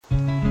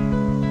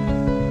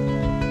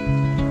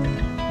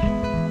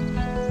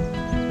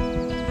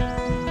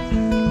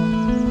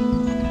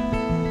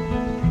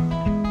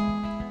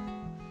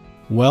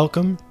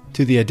welcome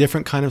to the A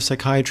Different Kind of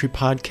Psychiatry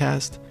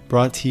podcast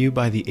brought to you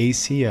by the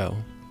ACO.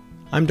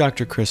 I'm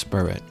Dr. Chris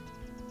Burrett.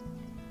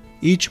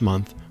 Each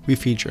month, we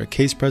feature a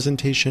case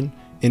presentation,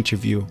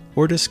 interview,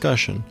 or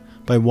discussion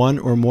by one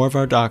or more of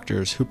our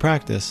doctors who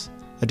practice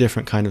a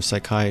different kind of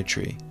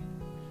psychiatry.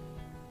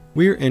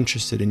 We are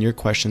interested in your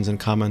questions and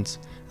comments,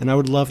 and I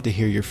would love to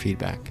hear your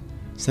feedback.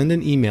 Send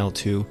an email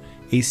to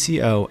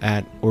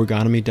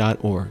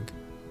aco@orgonomy.org.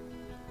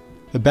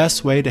 The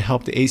best way to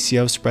help the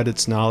ACO spread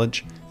its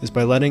knowledge is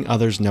by letting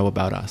others know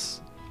about us.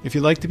 If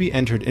you'd like to be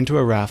entered into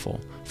a raffle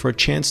for a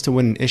chance to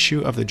win an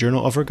issue of the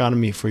Journal of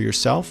Ergonomy for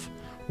yourself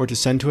or to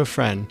send to a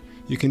friend,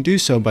 you can do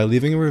so by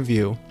leaving a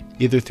review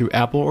either through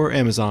Apple or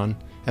Amazon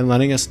and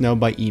letting us know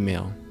by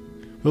email.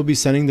 We'll be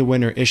sending the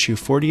winner issue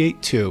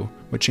 48-2,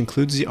 which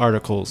includes the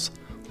articles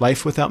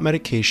Life Without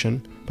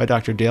Medication by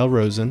Dr. Dale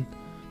Rosen,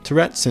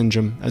 Tourette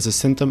Syndrome as a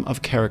Symptom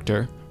of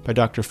Character by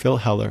Dr. Phil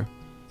Heller,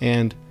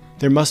 and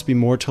There Must Be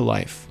More to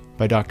Life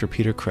by Dr.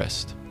 Peter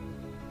Christ.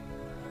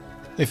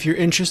 If you're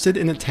interested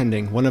in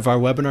attending one of our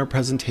webinar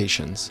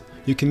presentations,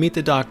 you can meet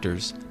the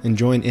doctors and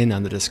join in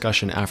on the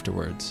discussion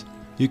afterwards.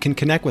 You can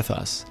connect with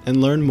us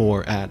and learn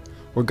more at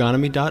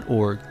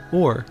orgonomy.org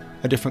or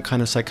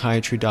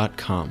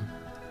adifferentkindofpsychiatry.com.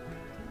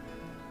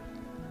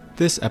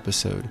 This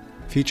episode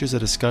features a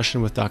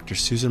discussion with Dr.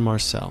 Susan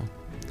Marcel.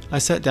 I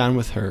sat down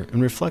with her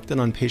and reflected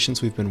on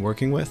patients we've been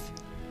working with,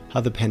 how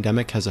the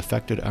pandemic has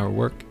affected our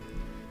work,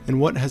 and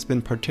what has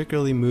been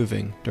particularly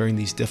moving during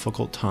these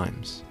difficult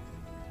times.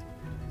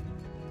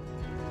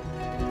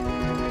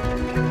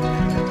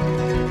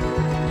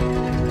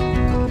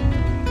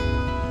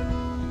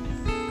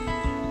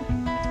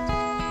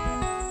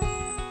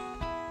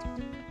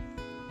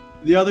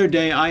 The other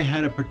day, I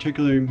had a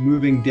particularly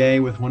moving day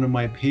with one of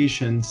my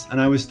patients,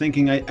 and I was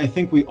thinking, I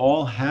think we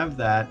all have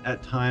that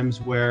at times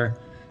where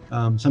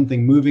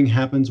something moving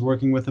happens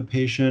working with a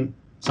patient,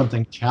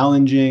 something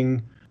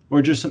challenging,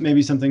 or just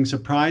maybe something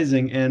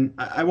surprising. And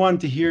I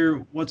wanted to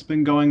hear what's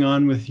been going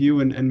on with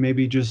you and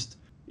maybe just,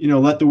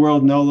 let the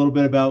world know a little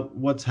bit about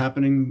what's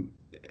happening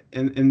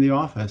in the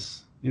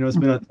office.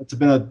 It's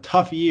been a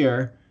tough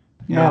year.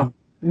 Yeah,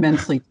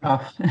 immensely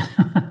tough.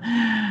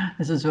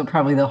 This is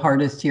probably the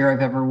hardest year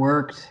I've ever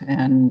worked,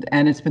 and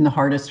it's been the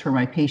hardest for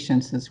my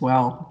patients as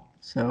well.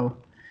 So,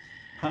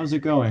 how's it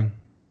going?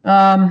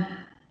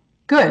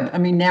 Good. I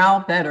mean, now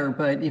better,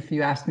 but if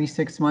you asked me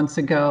 6 months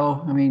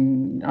ago, I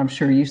mean, I'm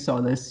sure you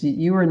saw this.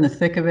 You were in the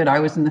thick of it. I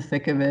was in the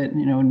thick of it.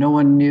 No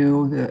one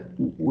knew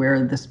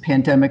where this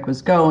pandemic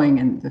was going,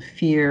 and the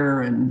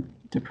fear and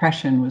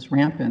depression was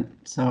rampant.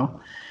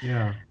 So,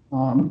 yeah.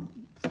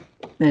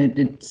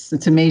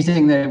 It's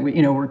amazing that we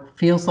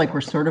feels like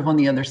we're sort of on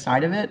the other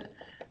side of it,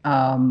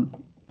 and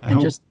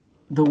just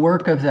the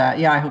work of that.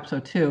 Yeah, I hope so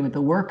too.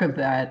 The work of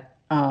that.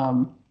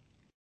 When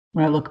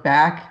I look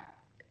back,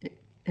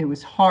 it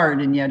was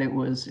hard, and yet it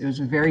was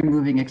a very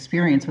moving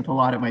experience with a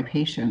lot of my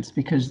patients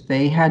because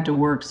they had to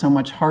work so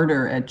much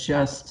harder at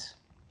just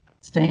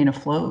staying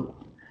afloat,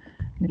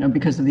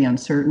 because of the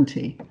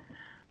uncertainty.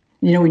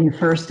 When you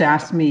first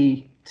asked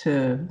me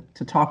to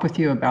talk with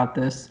you about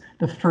this,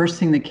 the first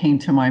thing that came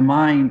to my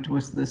mind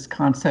was this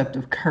concept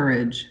of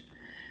courage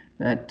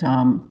that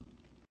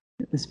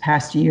this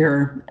past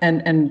year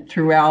and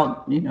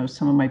throughout,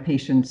 some of my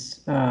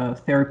patients'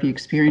 therapy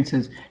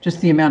experiences,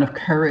 just the amount of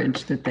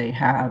courage that they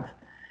have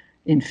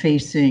in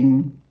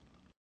facing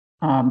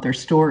their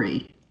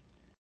story,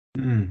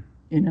 and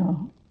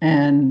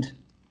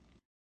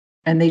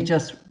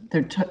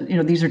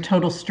these are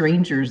total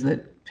strangers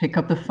that pick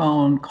up the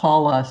phone,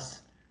 call us,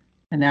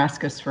 and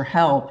ask us for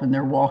help, and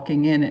they're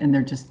walking in and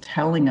they're just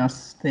telling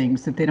us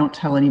things that they don't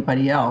tell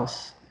anybody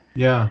else.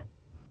 Yeah.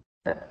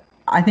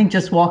 I think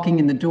just walking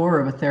in the door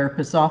of a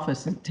therapist's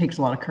office, it takes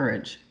a lot of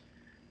courage.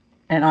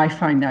 And I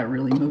find that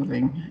really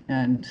moving.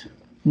 And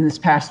in this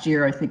past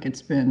year, I think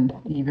it's been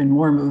even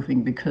more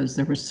moving because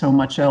there was so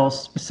much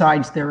else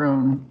besides their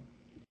own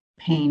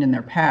pain in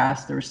their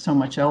past. There was so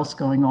much else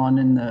going on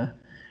in the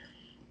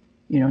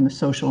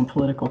social and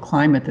political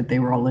climate that they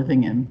were all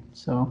living in.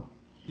 So.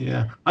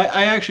 Yeah,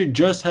 I actually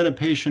just had a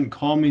patient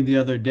call me the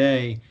other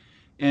day,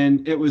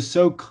 and it was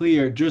so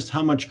clear just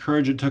how much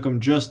courage it took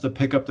him just to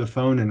pick up the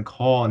phone and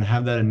call and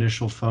have that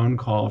initial phone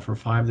call for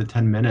 5 to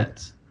 10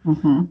 minutes.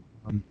 Mm-hmm.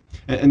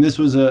 And this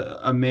was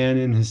a man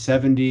in his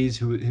 70s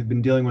who had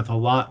been dealing with a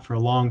lot for a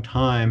long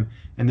time,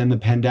 and then the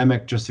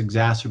pandemic just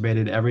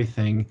exacerbated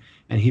everything,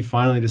 and he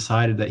finally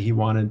decided that he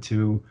wanted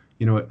to,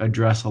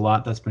 address a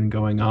lot that's been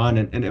going on,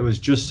 and it was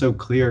just so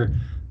clear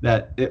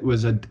that it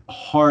was a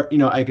hard,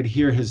 I could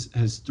hear his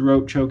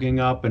throat choking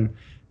up and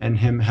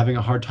him having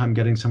a hard time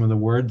getting some of the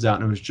words out.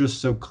 And it was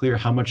just so clear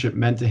how much it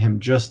meant to him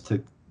just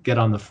to get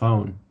on the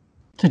phone.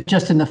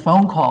 Just in the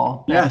phone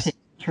call. Yes. That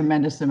takes a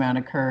tremendous amount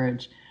of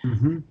courage.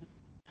 Mm-hmm.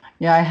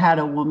 Yeah, I had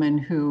a woman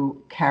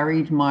who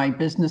carried my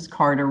business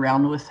card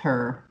around with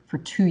her for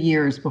 2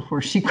 years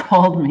before she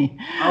called me.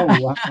 Oh,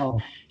 wow.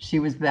 She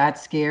was that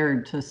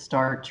scared to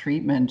start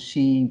treatment.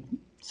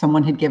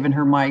 Someone had given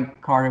her my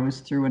card. It was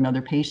through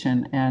another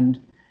patient, and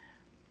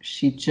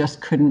she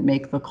just couldn't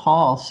make the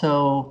call.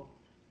 So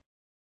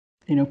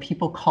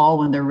people call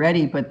when they're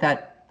ready, but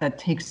that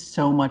takes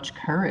so much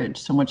courage,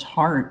 so much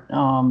heart,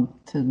 to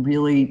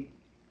really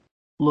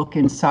look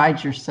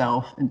inside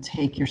yourself and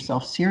take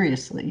yourself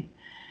seriously.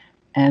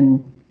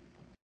 And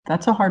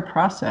that's a hard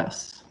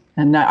process.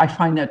 And I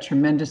find that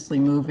tremendously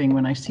moving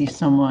when I see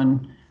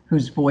someone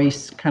whose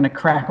voice kind of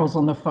crackles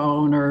on the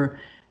phone, or,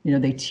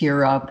 they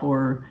tear up,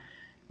 or,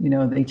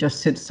 they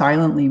just sit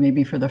silently,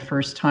 maybe for the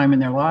first time in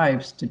their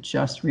lives, to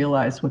just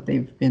realize what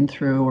they've been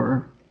through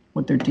or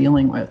what they're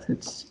dealing with.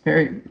 It's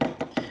very,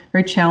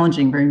 very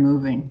challenging, very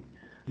moving.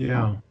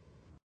 Yeah.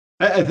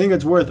 I think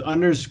it's worth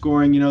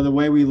underscoring, the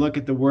way we look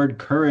at the word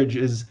courage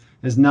is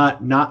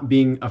not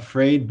being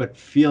afraid, but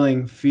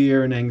feeling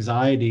fear and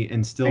anxiety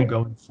and still Right.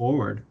 going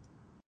forward.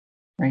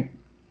 Right.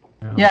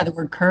 Yeah. Yeah, the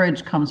word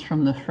courage comes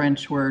from the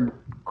French word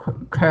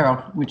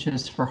cœur, which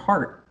is for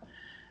heart,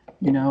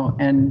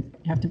 and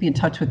you have to be in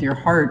touch with your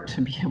heart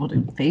to be able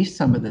to face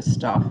some of this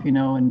stuff,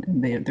 and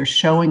they're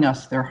showing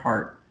us their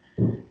heart.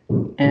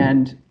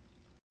 And,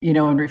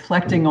 and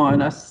reflecting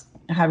on us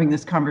having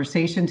this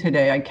conversation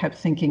today, I kept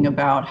thinking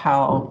about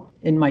how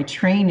in my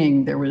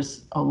training, there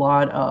was a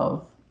lot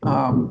of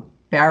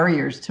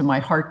barriers to my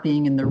heart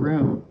being in the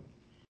room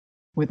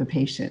with a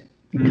patient,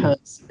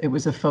 because it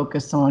was a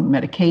focus on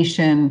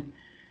medication,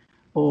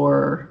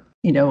 or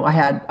I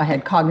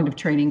had cognitive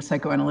training,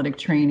 psychoanalytic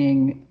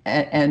training,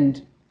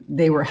 and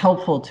they were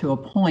helpful to a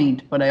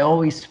point, but I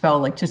always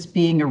felt like just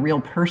being a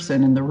real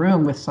person in the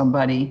room with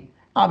somebody,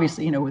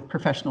 obviously, with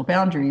professional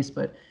boundaries,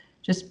 but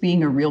just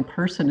being a real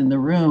person in the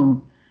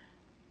room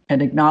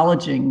and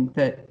acknowledging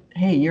that,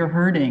 hey, you're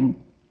hurting,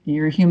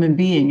 you're a human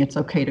being, it's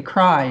okay to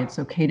cry, it's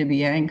okay to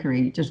be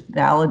angry, just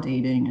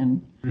validating.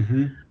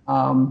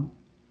 Um,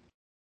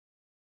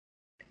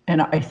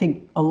 and I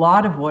think a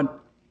lot of what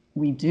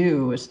we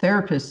do as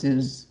therapists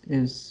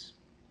is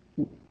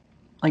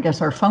I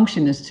guess our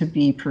function is to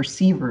be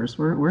perceivers.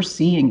 We're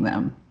seeing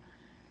them.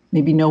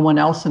 Maybe no one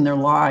else in their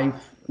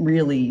life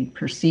really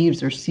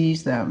perceives or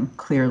sees them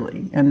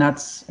clearly. And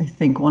that's, I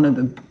think, one of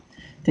the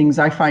things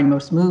I find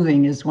most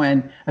moving, is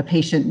when a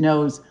patient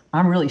knows,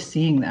 I'm really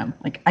seeing them.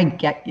 Like, I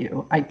get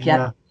you. I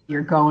get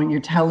you're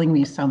telling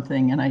me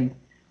something, and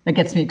that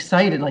gets me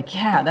excited. Like,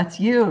 yeah, that's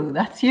you.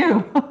 That's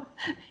you.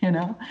 you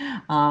know.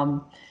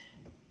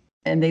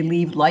 And they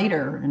leave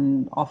lighter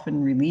and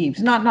often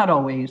relieved. Not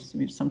always. I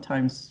mean,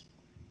 sometimes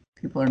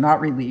people are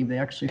not relieved. They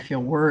actually feel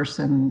worse,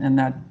 and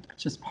that's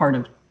just part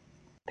of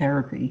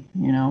therapy,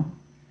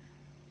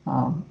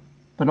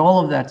 But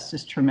all of that's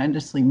just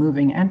tremendously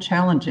moving and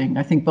challenging,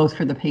 I think, both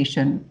for the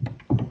patient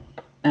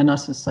and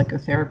us as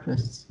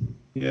psychotherapists.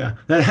 Yeah,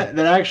 that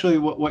actually,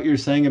 what you're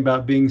saying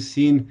about being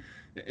seen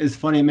is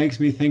funny. It makes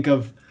me think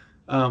of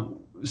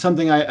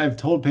something I've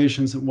told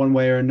patients one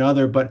way or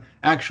another, but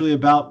actually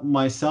about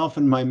myself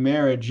and my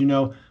marriage.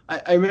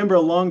 I remember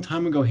a long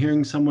time ago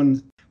hearing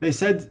someone, they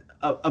said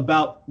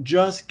about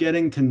just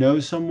getting to know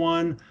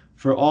someone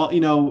for all,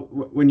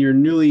 when you're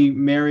newly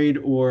married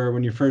or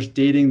when you're first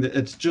dating, that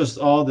it's just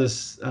all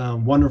this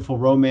wonderful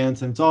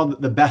romance, and it's all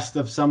the best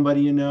of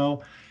somebody.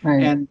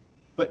 Right. And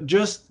but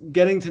just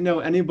getting to know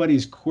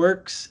anybody's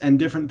quirks and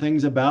different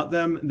things about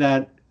them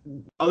that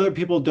other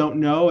people don't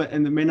know,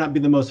 and it may not be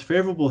the most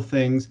favorable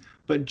things,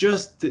 but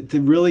just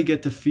to really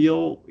get to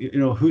feel,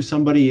 who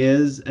somebody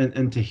is,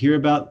 and to hear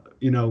about,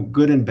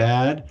 good and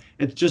bad.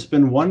 It's just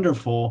been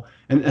wonderful.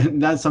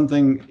 And that's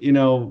something,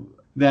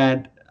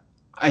 that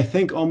I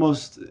think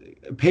almost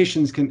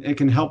patients it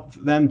can help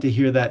them to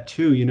hear that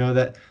too,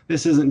 that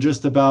this isn't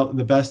just about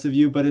the best of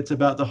you, but it's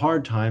about the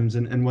hard times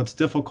and what's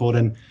difficult.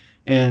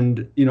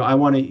 And I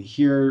want to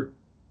hear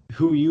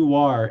who you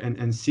are,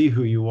 and see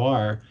who you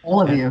are. All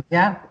of And you.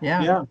 Yeah.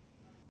 Yeah. yeah,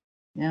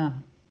 Yeah.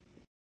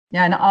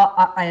 Yeah. And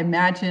I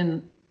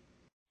imagine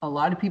a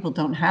lot of people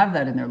don't have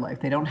that in their life.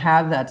 They don't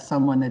have that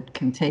someone that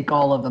can take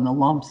all of them, the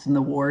lumps and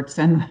the warts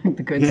and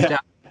the good yeah,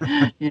 stuff,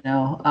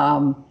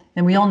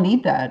 and we all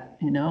need that,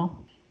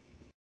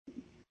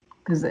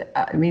 because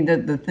I mean,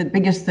 the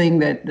biggest thing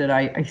that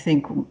I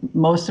think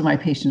most of my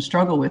patients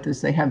struggle with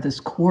is they have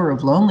this core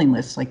of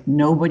loneliness. Like,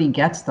 nobody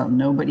gets them,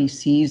 nobody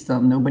sees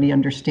them, nobody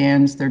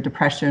understands their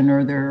depression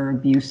or their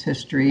abuse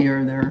history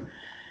or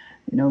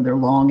their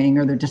longing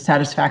or their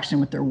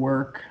dissatisfaction with their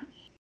work.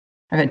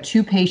 I've had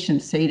 2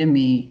 patients say to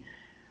me,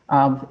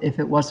 if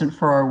it wasn't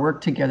for our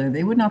work together,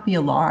 they would not be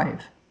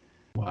alive.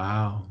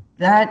 wow,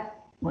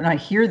 That, when I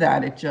hear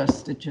that, it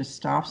just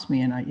stops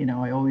me, and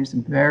I always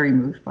am very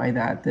moved by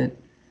that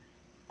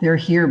they're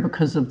here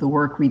because of the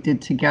work we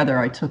did together.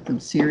 I took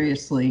them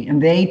seriously,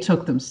 and they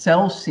took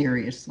themselves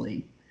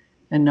seriously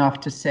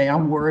enough to say,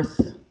 I'm worth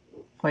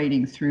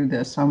fighting through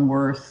this. I'm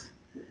worth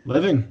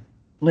living.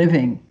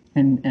 living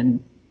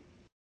and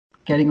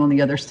getting on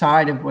the other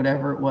side of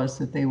whatever it was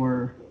that they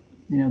were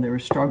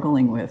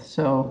struggling with.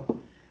 So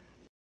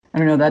I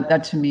don't know,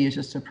 that to me is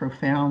just a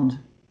profound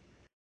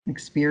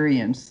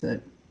experience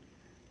that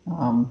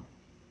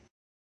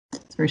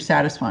it's very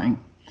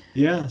satisfying.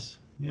 Yes,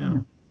 yeah.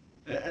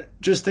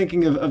 Just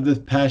thinking of the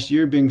past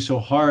year being so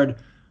hard,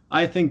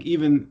 I think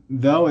even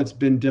though it's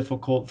been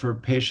difficult for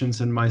patients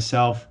and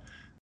myself,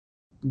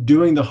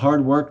 doing the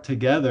hard work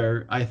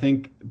together, I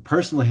think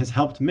personally has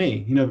helped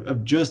me,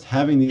 of just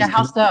having Yeah, these.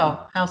 how so?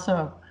 How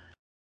so?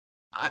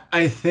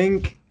 I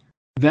think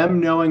them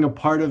knowing a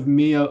part of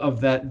me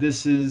of that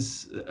this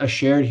is a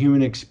shared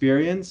human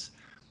experience,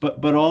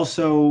 but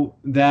also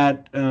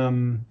that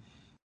when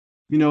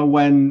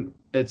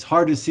it's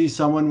hard to see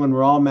someone when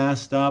we're all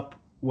masked up,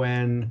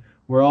 when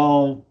we're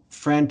all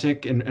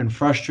frantic and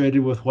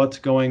frustrated with what's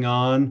going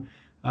on,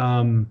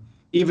 um,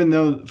 even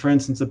though, for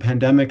instance, the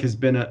pandemic has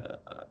been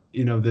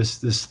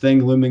this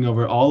thing looming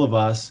over all of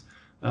us,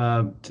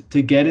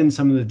 to get in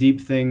some of the deep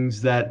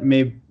things that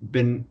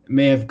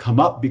may have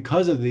come up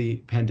because of the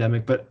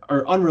pandemic, but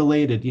are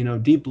unrelated.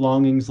 Deep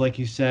longings, like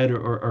you said,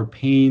 or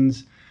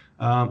pains,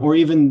 or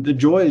even the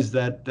joys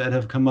that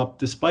have come up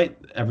despite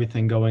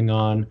everything going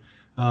on.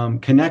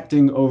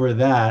 Connecting over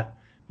that,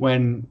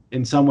 when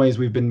in some ways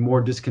we've been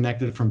more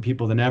disconnected from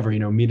people than ever.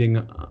 Meeting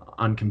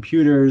on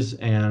computers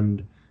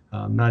and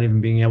not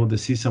even being able to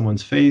see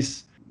someone's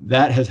face.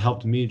 That has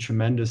helped me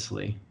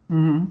tremendously.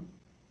 Mm-hmm.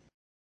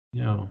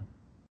 You know.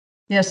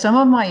 Yeah, some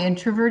of my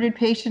introverted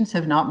patients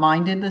have not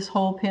minded this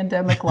whole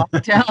pandemic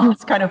lockdown.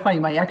 It's kind of funny.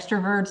 My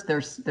extroverts,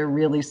 they're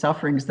really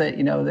suffering because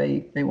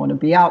they want to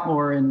be out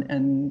more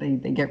and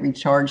they get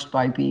recharged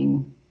by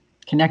being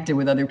connected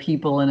with other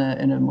people in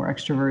a more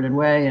extroverted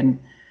way. And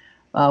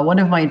one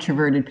of my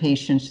introverted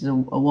patients is a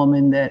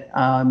woman that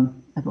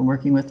I've been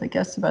working with, I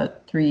guess,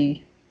 about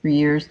three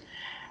years,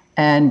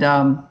 and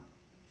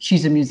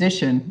she's a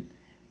musician,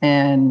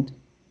 and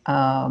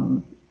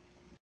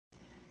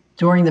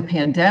during the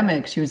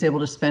pandemic, she was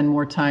able to spend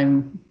more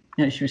time.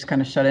 She was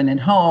kind of shut in at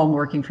home,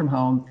 working from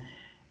home.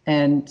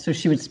 And so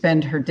she would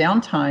spend her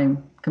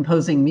downtime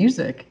composing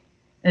music.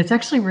 And it's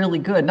actually really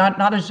good.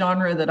 Not a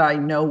genre that I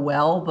know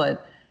well,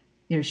 but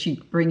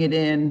she'd bring it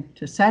in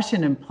to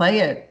session and play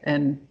it.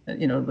 And,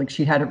 like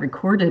she had it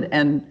recorded.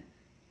 And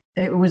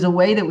it was a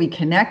way that we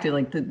connected.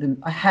 Like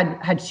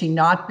had she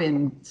not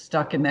been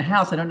stuck in the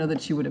house, I don't know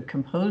that she would have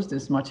composed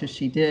as much as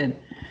she did.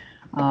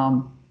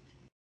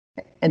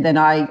 And then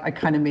I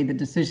kind of made the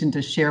decision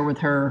to share with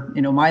her,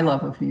 my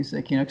love of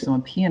music, because I'm a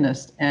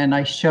pianist. And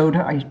I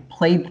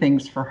played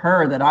things for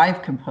her that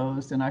I've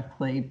composed and I've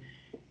played.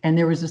 And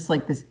there was just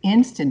like this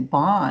instant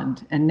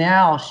bond. And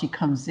now she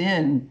comes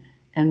in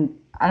and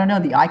I don't know,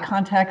 the eye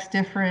contact's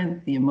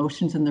different. The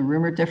emotions in the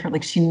room are different.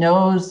 Like she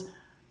knows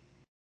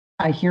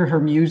I hear her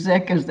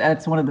music, because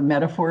that's one of the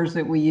metaphors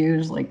that we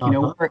use. Like,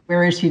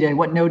 where is she today?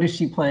 What note is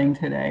she playing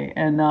today?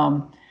 And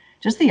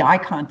just the eye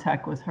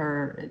contact with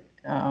her,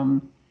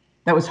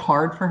 that was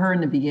hard for her in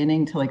the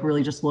beginning to like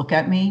really just look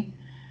at me.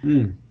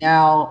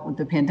 Now with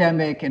the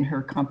pandemic and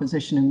her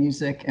composition of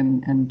music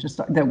and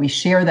just that we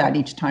share that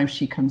each time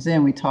she comes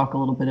in, we talk a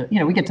little bit of,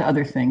 we get to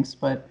other things,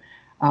 but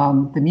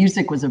the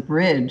music was a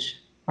bridge.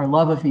 Our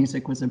love of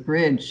music was a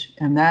bridge.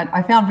 And that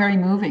I found very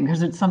moving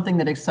because it's something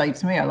that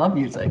excites me. I love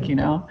music,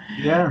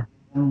 Yeah.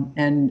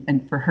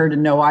 And for her to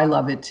know I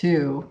love it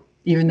too,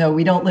 even though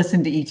we don't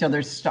listen to each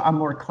other's. I'm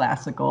more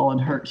classical,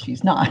 and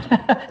she's not.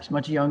 She's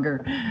much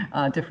younger,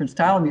 different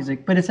style of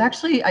music. But it's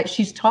actually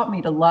she's taught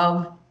me to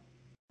love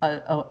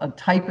a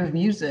type of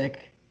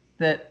music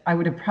that I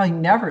would have probably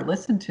never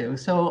listened to.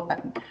 So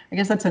I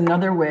guess that's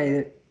another way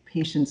that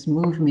patients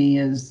move me,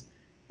 is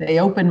they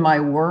open my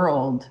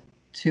world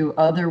to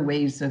other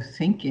ways of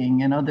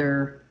thinking and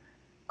other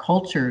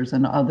cultures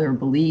and other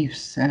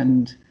beliefs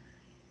and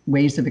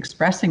ways of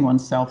expressing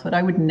oneself that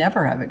I would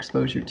never have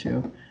exposure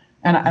to.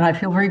 And I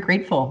feel very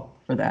grateful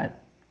for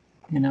that,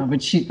 but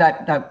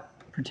that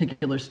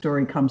particular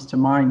story comes to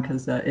mind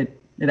because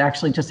it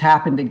actually just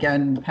happened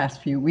again in the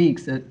past few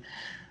weeks that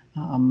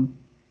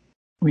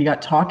we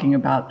got talking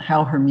about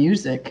how her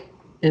music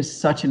is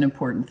such an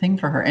important thing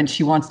for her and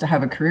she wants to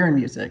have a career in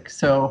music.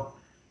 So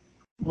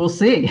we'll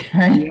see.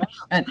 Right? Yeah.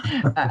 And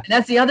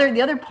that's the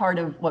other part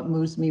of what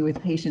moves me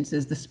with patients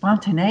is the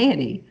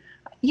spontaneity.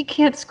 You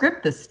can't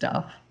script this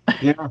stuff.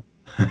 Yeah.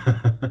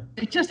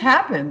 It just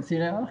happens,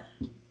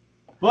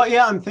 Well,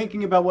 yeah, I'm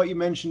thinking about what you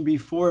mentioned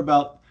before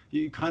about,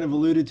 you kind of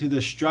alluded to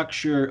the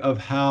structure of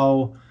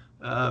how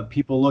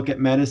people look at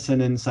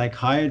medicine and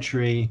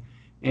psychiatry.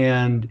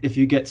 And if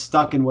you get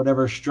stuck in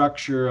whatever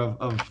structure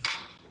of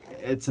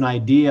it's an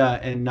idea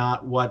and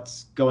not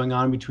what's going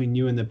on between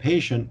you and the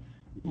patient,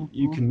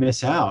 you can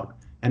miss out.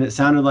 And it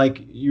sounded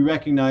like you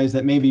recognize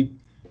that maybe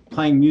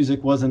playing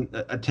music wasn't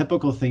a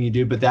typical thing you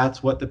do, but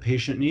that's what the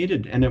patient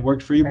needed. And it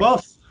worked for you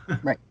both.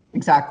 Right.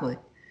 Exactly.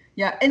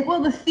 Yeah. And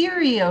well, the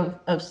theory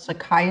of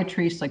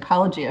psychiatry,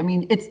 psychology, I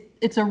mean,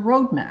 it's a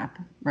roadmap,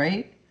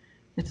 right?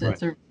 It's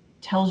a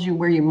tells you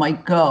where you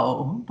might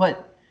go,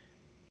 but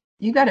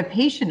you got a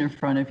patient in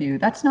front of you.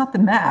 That's not the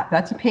map.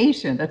 That's a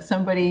patient. That's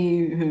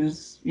somebody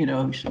who's,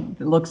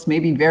 looks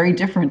maybe very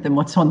different than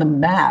what's on the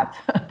map.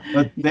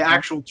 But the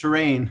actual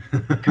terrain.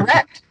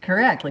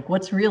 Correct. Like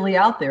what's really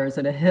out there? Is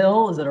it a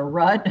hill? Is it a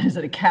rut? Is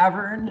it a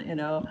cavern?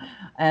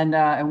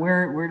 And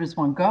where does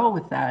one go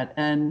with that?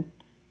 And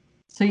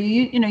so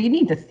you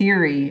need the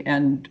theory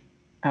and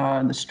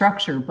the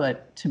structure,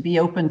 but to be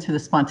open to the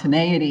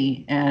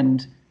spontaneity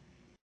and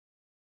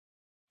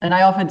And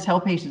I often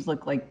tell patients,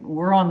 look, like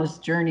we're on this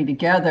journey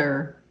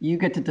together. You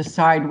get to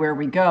decide where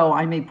we go.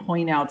 I may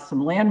point out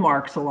some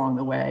landmarks along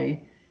the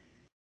way.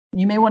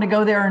 You may want to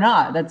go there or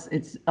not.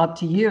 It's up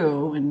to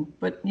you.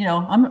 But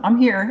I'm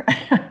here,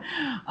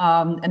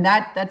 and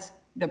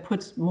that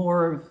puts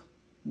more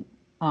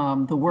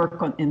of the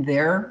work in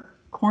their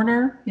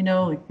corner.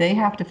 Like they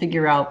have to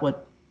figure out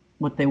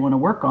what they want to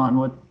work on,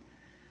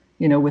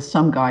 with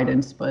some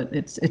guidance. But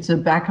it's a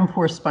back and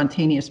forth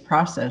spontaneous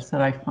process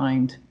that I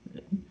find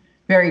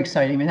very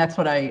exciting. I mean, that's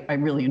what I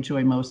really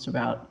enjoy most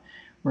about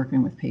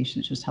working with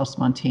patients, just how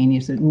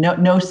spontaneous it.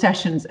 No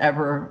session's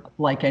ever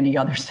like any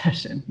other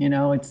session.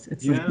 It's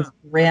Yeah. this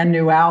brand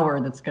new hour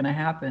that's going to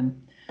happen.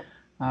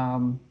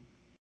 And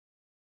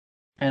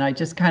I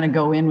just kind of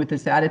go in with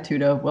this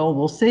attitude of, well,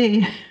 we'll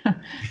see,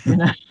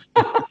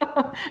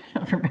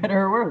 for better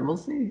or worse, we'll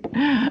see.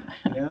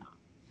 Yeah.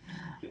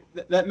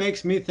 That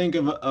makes me think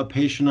of a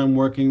patient I'm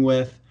working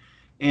with,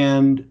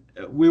 and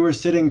we were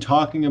sitting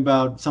talking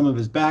about some of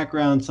his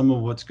background, some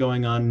of what's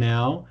going on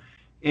now,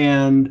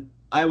 and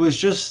I was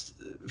just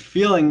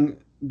feeling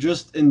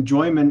just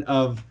enjoyment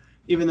of,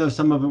 even though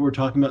some of it we're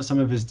talking about some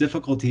of his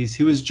difficulties,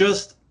 he was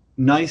just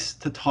nice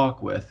to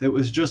talk with. It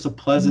was just a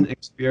pleasant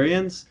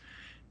experience,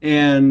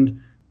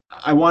 and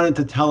I wanted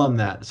to tell him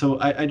that. So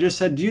I just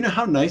said, "Do you know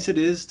how nice it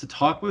is to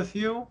talk with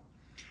you?"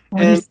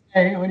 What do you And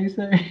say? What do you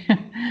say?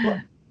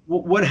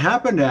 well, what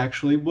happened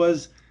actually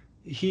was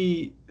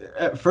he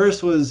at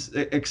first was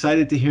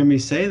excited to hear me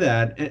say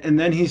that, and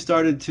then he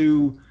started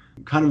to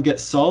kind of get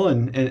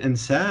sullen and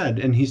sad,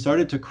 and he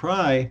started to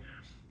cry,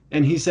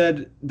 and he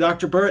said,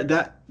 "Dr. Burrett,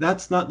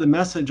 that's not the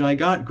message I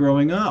got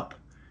growing up."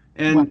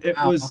 And it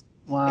Wow. was it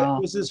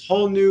Wow. was this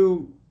whole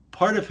new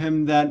part of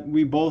him that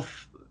we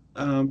both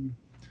um,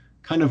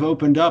 kind of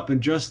opened up,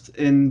 and just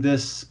in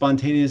this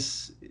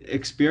spontaneous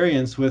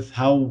experience with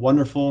how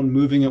wonderful and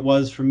moving it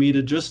was for me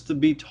to just to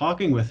be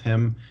talking with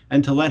him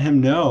and to let him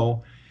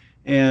know.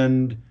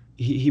 And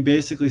he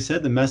basically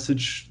said the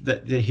message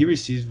that he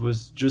received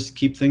was just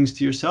keep things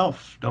to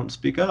yourself, don't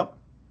speak up.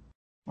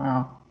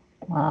 Wow.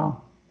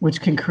 Wow. Which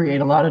can create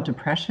a lot of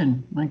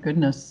depression. My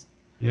goodness.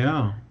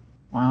 Yeah.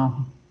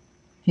 Wow.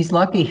 He's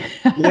lucky.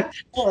 Yeah,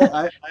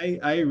 well,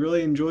 I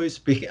really enjoy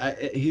speaking.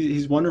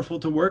 He's wonderful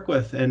to work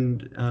with,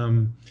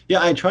 and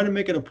yeah, I try to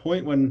make it a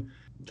point when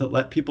to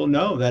let people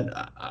know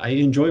that I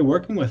enjoy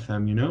working with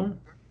them.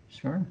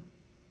 Sure.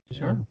 Yeah.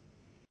 Sure.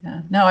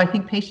 Yeah. No, I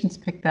think patients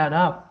pick that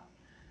up,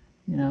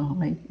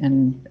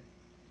 and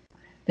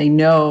they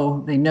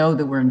know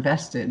that we're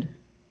invested.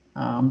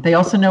 They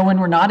also know when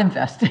we're not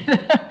invested.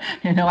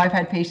 I've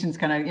had patients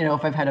kind of,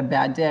 if I've had a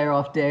bad day or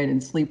off day,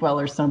 didn't sleep well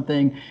or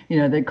something,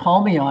 they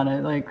call me on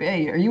it, like,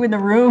 hey, are you in the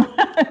room?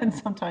 And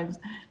sometimes,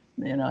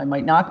 I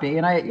might not be.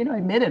 And I,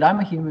 admit it, I'm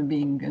a human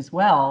being as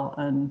well.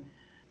 And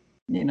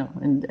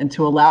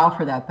to allow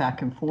for that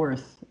back and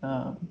forth.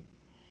 I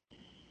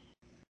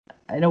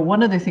know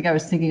one other thing I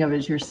was thinking of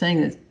as you're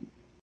saying that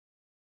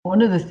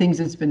one of the things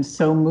that's been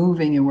so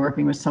moving in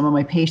working with some of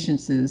my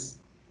patients is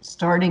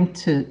starting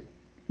to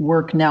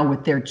work now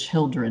with their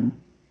children.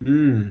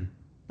 Mm.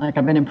 Like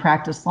I've been in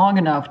practice long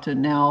enough to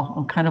now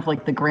I'm kind of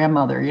like the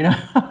grandmother,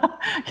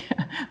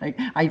 like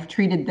I've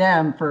treated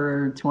them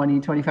for 20,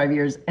 25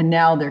 years and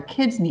now their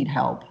kids need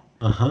help.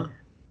 Uh-huh.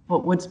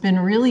 But what's been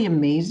really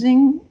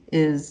amazing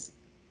is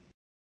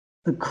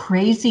the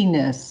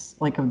craziness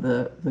like of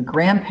the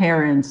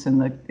grandparents and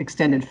the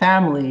extended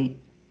family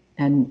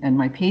and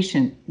my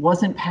patient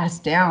wasn't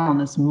passed down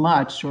as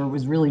much or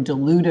was really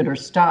diluted or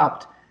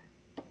stopped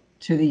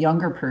to the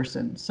younger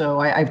person.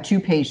 So I have two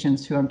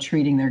patients who I'm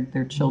treating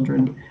their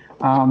children.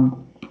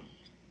 Um,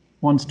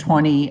 One's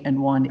 20 and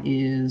one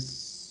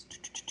is,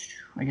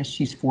 I guess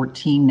she's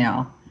 14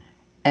 now.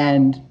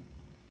 And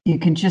you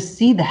can just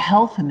see the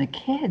health in the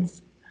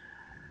kids.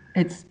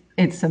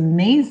 It's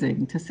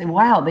amazing to say,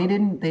 wow, they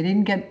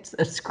didn't get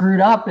as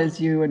screwed up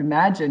as you would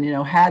imagine.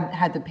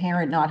 Had the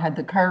parent not had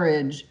the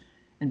courage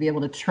and be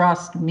able to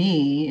trust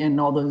me in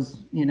all those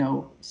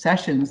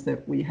sessions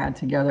that we had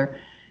together,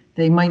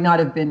 they might not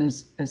have been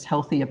as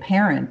healthy a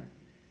parent.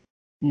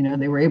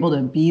 They were able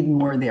to be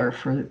more there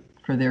for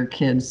their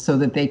kids so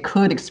that they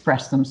could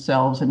express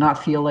themselves and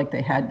not feel like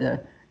they had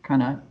to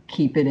kind of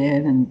keep it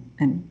in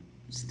and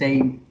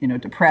stay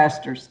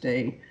depressed or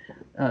stay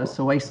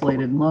so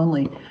isolated and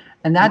lonely.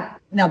 And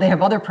that now they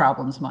have other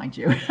problems, mind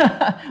you,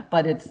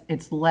 but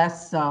it's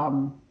less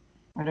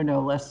I don't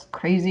know, less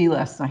crazy,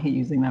 less, I hate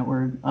using that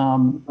word.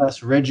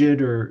 Less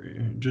rigid or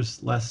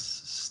just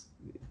less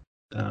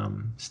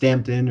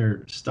stamped in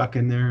or stuck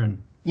in there.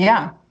 And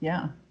Yeah,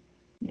 yeah.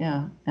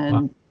 Yeah. wow.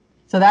 And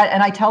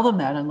and I tell them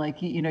that I'm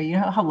like, you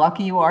know how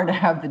lucky you are to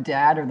have the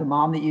dad or the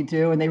mom that you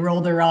do, and they roll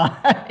their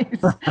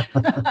eyes.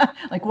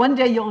 Like one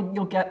day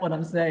you'll get what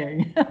I'm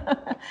saying.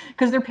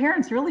 Because their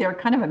parents really are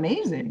kind of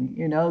amazing,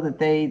 that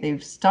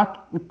they've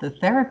stuck with the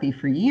therapy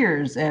for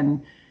years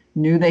and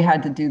knew they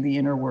had to do the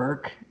inner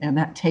work and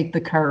that take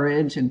the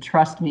courage and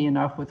trust me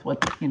enough with what,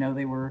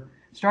 they were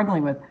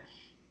struggling with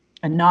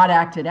and not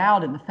act it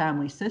out in the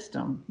family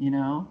system,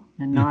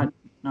 and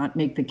not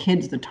make the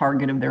kids the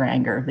target of their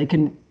anger. They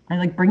can I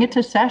like bring it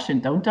to session.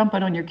 Don't dump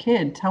it on your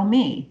kid. Tell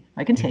me.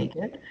 I can Yeah. take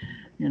it,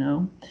 you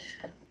know.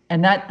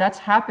 And that's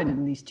happened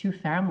in these two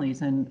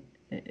families, and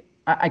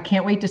I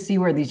can't wait to see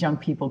where these young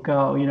people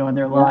go, you know, in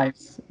their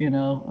lives, you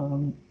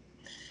know.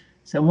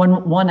 So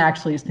one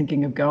actually is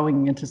thinking of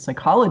going into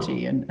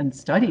psychology and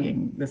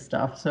studying this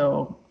stuff.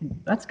 So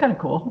that's kind of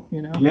cool,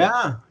 you know.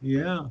 Yeah,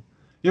 yeah.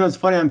 It's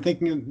funny. I'm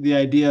thinking of the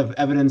idea of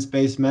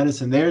evidence-based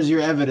medicine. There's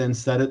your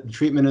evidence that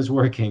treatment is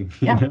working.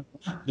 Yeah.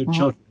 Their Well,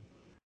 children.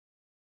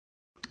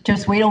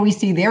 just wait till we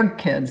see their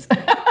kids,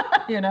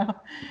 you know,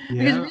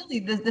 because Yeah. really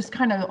this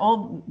kind of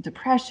all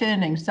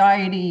depression,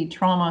 anxiety,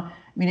 trauma,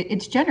 I mean,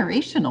 it's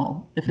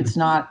generational if it's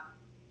not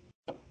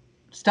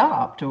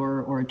stopped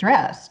or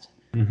addressed,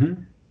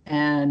 Mm-hmm.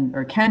 and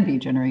or can be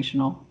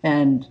generational.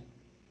 And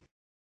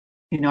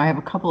you know, I have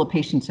a couple of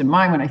patients in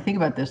mind when I think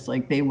about this,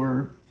 like they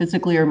were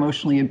physically or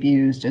emotionally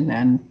abused, and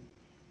then,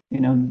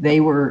 you know, they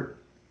were,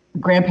 the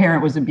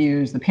grandparent was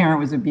abused, the parent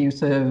was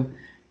abusive,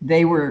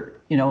 they were,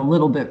 you know, a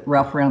little bit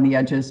rough around the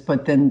edges,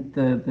 but then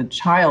the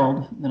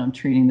child that I'm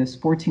treating, this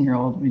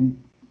 14-year-old, I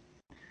mean,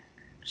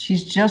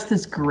 she's just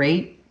this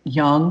great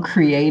young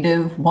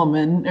creative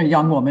woman, a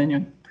young woman, you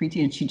know,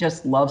 preteen, and she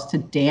just loves to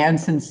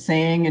dance and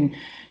sing, and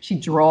she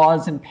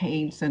draws and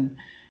paints, and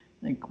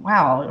like,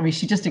 wow, I mean,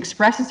 she just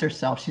expresses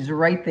herself. She's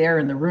right there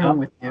in the room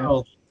with you.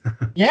 Oh,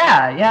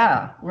 Yeah,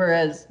 yeah.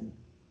 Whereas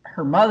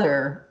her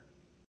mother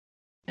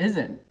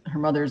isn't. Her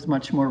mother's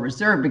much more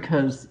reserved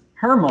because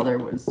her mother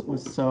was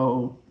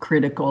so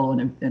critical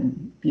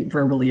and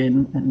verbally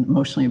and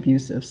emotionally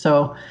abusive.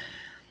 So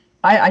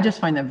I just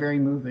find that very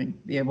moving,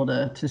 be able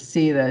to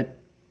see that,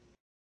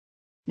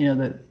 you know,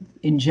 that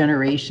in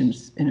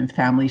generations and in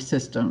family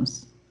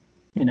systems,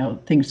 you know,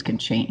 things can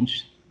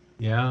change.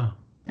 yeah.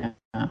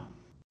 Yeah.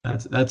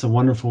 That's a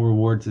wonderful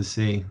reward to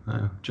see.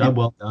 Yeah. Job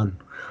well done.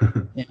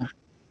 Yeah.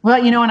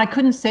 Well, you know, and I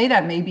couldn't say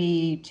that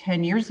maybe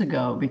 10 years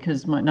ago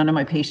because none of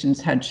my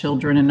patients had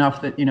children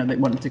enough that, you know, they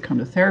wanted to come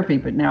to therapy.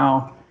 But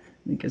now,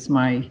 because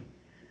my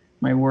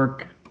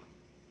work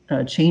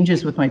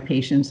changes with my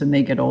patients and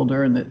they get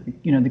older and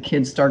you know, the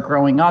kids start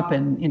growing up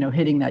and, you know,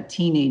 hitting that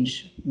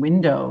teenage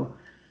window,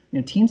 you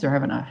know, teens are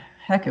having a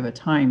heck of a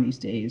time these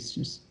days.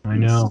 Just I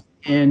know.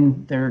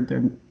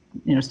 they're,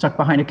 you know, stuck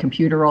behind a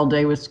computer all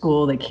day with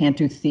school. They can't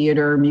do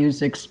theater,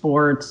 music,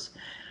 sports.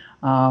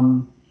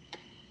 Um,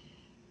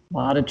 a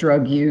lot of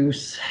drug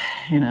use,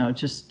 you know,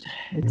 just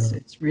Yeah.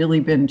 it's really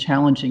been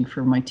challenging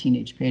for my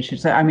teenage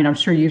patients. I mean, I'm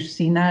sure you've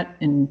seen that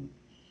in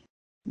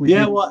with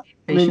Yeah, your well,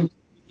 I mean, patients.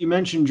 you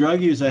mentioned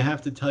drug use. I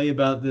have to tell you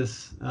about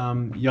this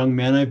young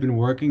man I've been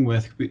working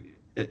with.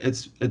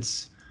 It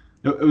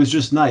was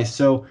just nice.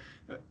 So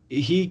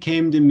he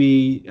came to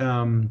me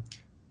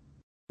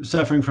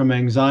suffering from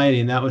anxiety,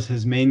 and that was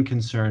his main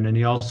concern. And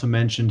he also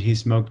mentioned he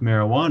smoked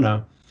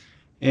marijuana,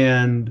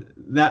 and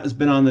that has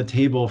been on the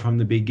table from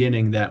the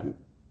beginning. That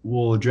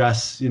we'll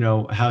address,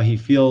 how he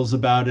feels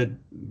about it,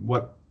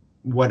 what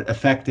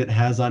effect it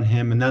has on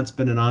him, and that's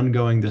been an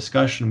ongoing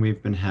discussion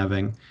we've been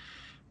having.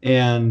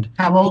 And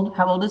How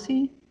old is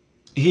he?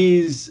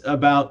 he's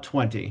about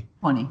 20.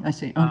 20. I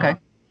see. Uh, Okay.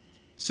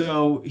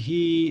 so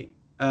he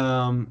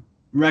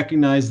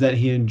recognized that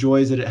he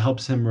enjoys it. It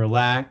helps him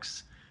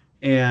relax.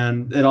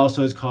 And it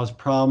also has caused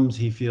problems.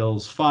 He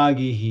feels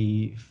foggy.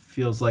 He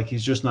feels like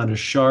he's just not as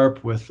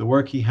sharp with the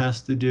work he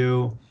has to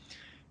do.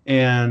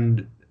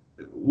 And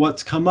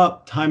what's come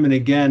up time and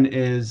again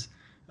is,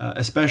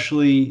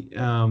 especially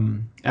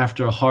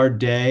after a hard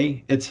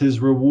day, it's his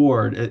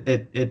reward.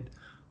 It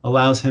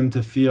allows him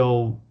to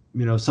feel,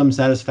 some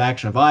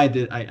satisfaction of,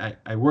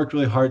 I worked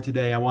really hard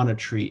today. I want a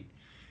treat.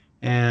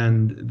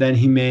 And then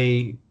he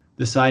may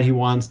decide he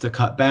wants to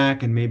cut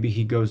back and maybe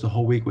he goes the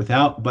whole week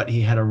without, but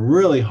he had a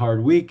really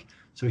hard week.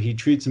 So he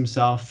treats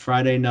himself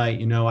Friday night.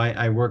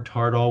 I worked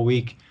hard all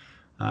week.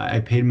 I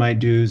paid my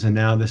dues and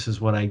now this is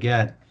what I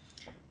get.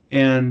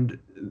 And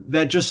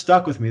that just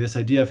stuck with me, this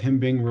idea of him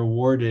being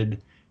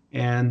rewarded.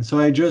 And so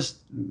I just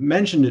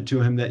mentioned it to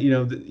him that,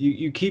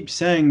 you keep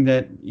saying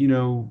that,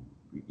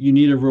 you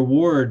need a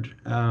reward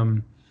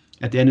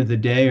at the end of the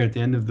day or at the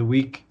end of the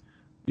week.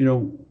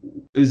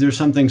 Is there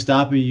something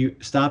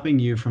stopping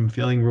you from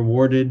feeling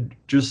rewarded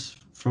just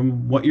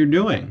from what you're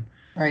doing?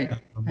 Right.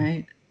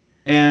 Right.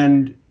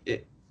 And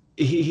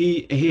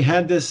he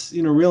had this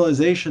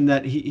realization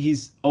that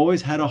he's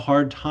always had a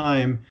hard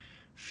time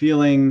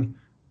feeling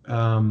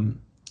um,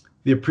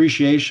 the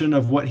appreciation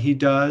of what he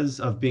does,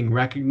 of being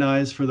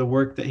recognized for the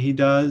work that he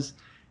does.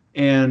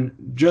 And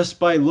just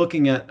by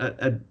looking at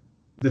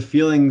the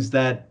feelings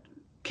that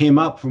came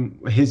up from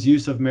his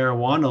use of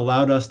marijuana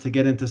allowed us to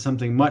get into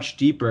something much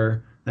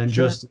deeper than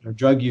Sure. just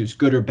drug use,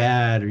 good or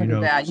bad, or Good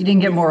or bad. You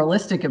didn't get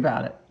moralistic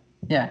about it.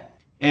 Yeah.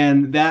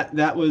 and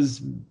that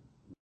was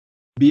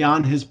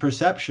beyond his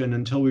perception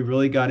until we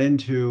really got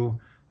into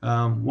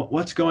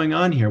what's going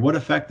on here, what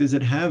effect is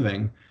it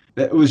having.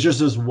 It was just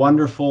this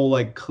wonderful,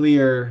 like,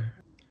 clear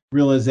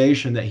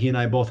realization that he and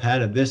I both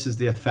had of this is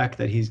the effect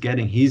that he's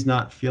getting. He's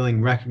not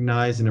feeling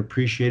recognized and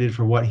appreciated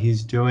for what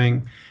he's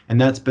doing, and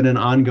that's been an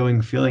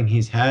ongoing feeling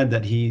he's had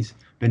that he's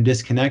been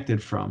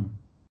disconnected from.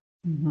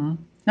 Hmm.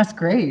 That's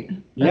great.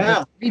 That's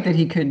Yeah, great that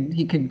he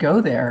could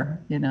go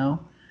there, you know.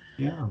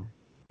 yeah.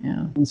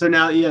 Yeah. And so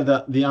now,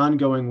 yeah, the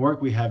ongoing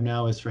work we have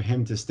now is for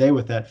him to stay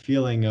with that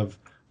feeling of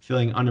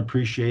feeling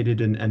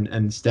unappreciated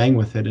and staying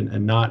with it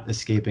and not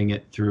escaping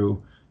it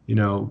through, you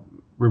know,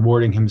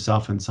 rewarding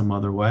himself in some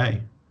other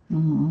way.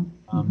 Hmm.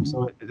 Hmm.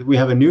 So we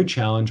have a new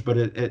challenge, but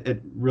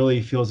it really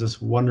feels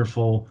this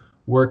wonderful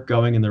work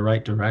going in the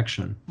right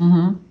direction.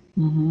 Hmm.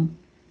 Hmm.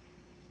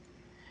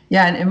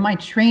 Yeah, and in my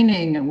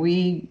training,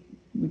 we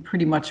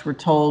pretty much were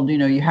told,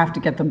 you have to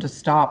get them to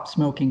stop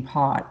smoking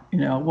pot.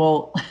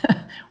 Well,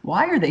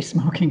 why are they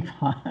smoking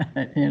pot?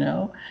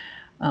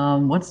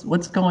 What's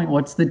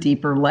the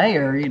deeper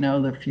layer?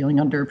 They're feeling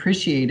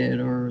underappreciated,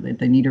 or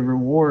they need a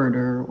reward,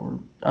 or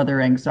other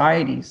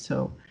anxieties.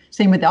 So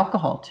same with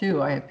alcohol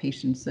too. I have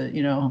patients that,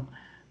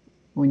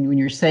 when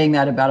you're saying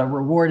that about a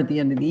reward at the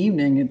end of the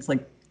evening, it's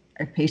like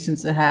I have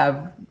patients that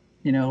have,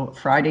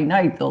 Friday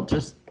night, they'll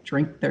just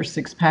drink their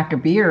 6 pack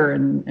of beer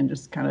and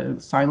just kind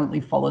of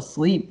silently fall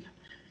asleep,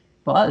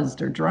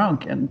 buzzed or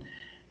drunk. And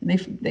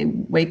they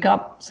wake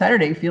up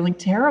Saturday feeling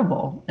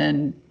terrible.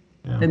 And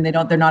Yeah. then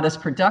they're not as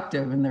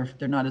productive, and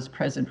they're not as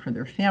present for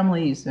their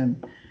families.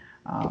 And,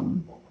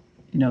 um,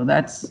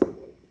 that's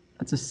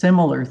a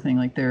similar thing.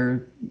 Like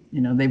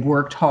they've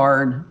worked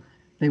hard,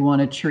 they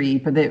want a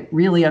treat, but they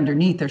really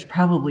underneath, there's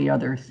probably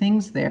other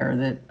things there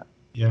that,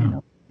 Yeah.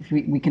 if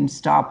we can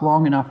stop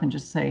long enough and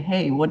just say,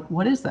 hey,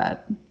 what is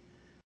that?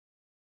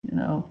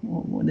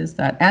 What is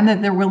that? And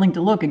that they're willing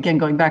to look, again,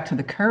 going back to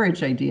the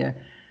courage idea.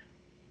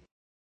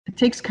 It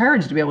takes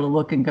courage to be able to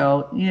look and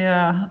go,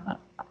 yeah,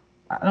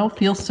 I don't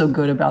feel so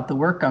good about the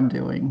work I'm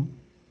doing.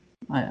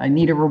 I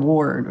need a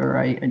reward, or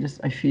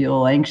I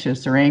feel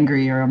anxious or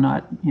angry, or I'm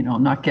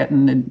not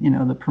getting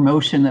the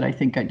promotion that I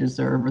think I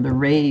deserve, or the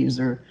raise,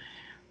 or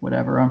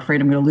whatever. I'm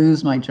afraid I'm going to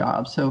lose my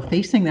job. So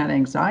facing that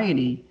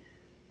anxiety,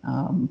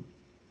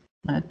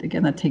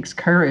 that takes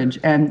courage,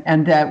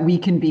 and that we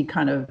can be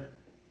kind of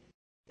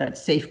that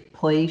safe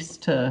place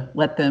to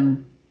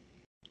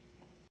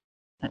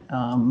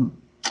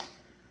um,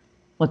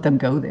 let them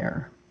go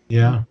there.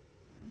 Yeah.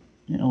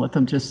 Let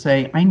them just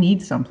say, I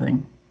need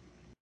something.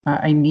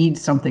 I need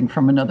something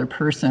from another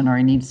person, or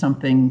I need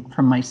something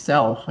from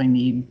myself. I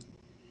need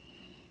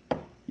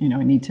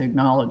to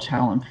acknowledge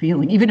how I'm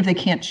feeling. Even if they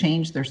can't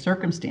change their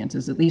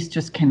circumstances, at least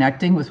just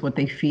connecting with what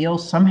they feel,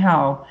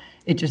 somehow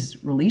it just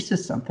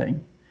releases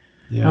something.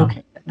 Yeah.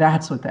 Okay,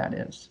 that's what that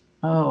is.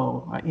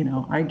 Oh,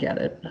 I get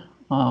it.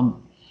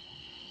 Um,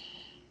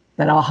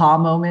 that aha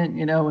moment,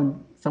 when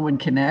someone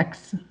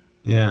connects,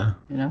 Yeah.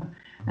 you know,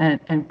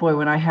 and boy,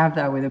 when I have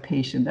that with a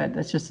patient,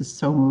 that's just is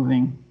so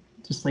moving.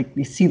 Just like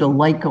you see the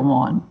light go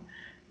on,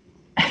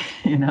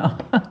 you know.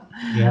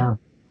 Yeah.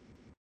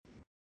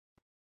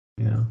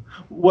 Yeah.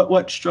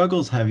 What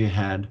struggles have you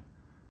had?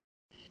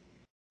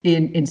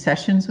 In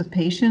sessions with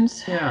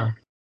patients. Yeah.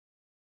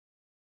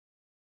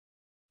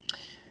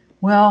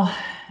 Well,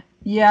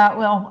 yeah,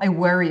 well, I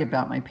worry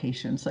about my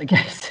patients, I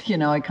guess.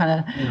 I kind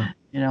of,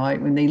 Yeah.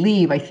 when they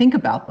leave, I think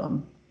about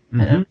them.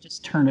 I Hmm. don't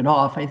just turn it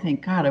off. I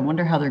think, God, I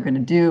wonder how they're going to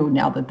do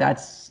now that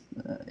that's,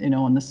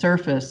 on the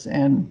surface.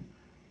 And,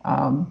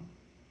 um,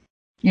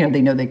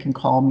 they know they can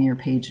call me or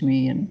page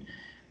me.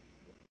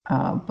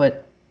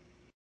 But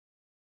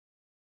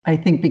I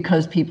think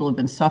because people have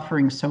been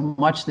suffering so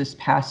much this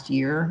past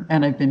year,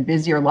 and I've been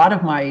busier, a lot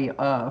of my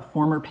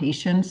former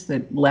patients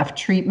that left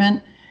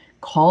treatment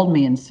called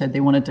me and said they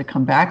wanted to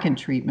come back in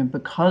treatment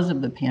because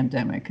of the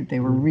pandemic. That they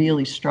were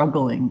really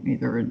struggling,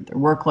 either in their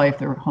work life,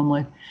 their home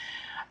life,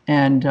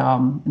 and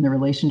in their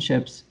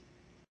relationships.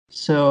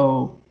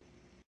 So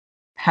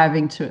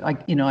having to,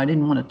 like, I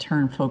didn't want to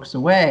turn folks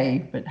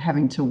away, but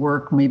having to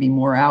work maybe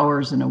more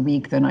hours in a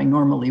week than I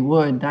normally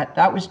would,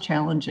 that was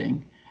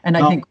challenging. And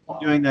I Oh, think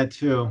doing that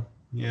too.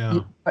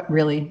 Yeah.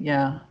 really,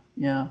 yeah,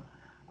 yeah.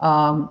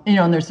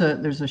 And there's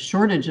a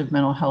shortage of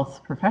mental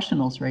health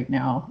professionals right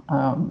now,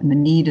 and the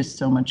need is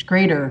so much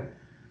greater.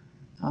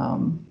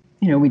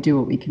 We do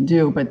what we can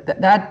do, but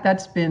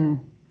that's been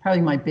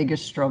probably my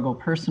biggest struggle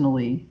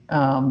personally.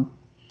 I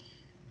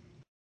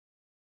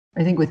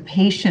think with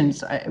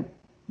patients,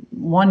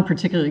 one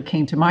particularly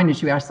came to mind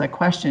as you asked that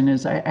question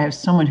is I have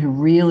someone who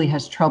really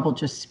has trouble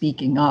just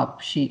speaking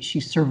up. She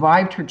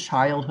survived her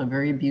childhood,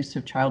 very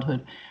abusive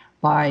childhood,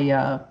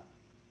 by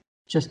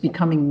just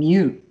becoming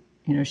mute.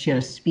 She had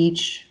a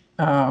speech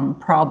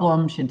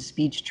problem. She had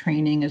speech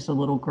training as a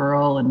little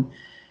girl, and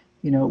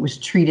it was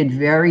treated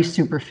very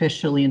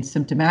superficially and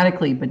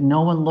symptomatically, but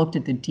no one looked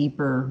at the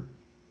deeper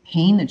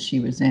pain that she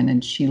was in,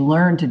 and she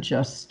learned to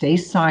just stay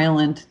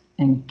silent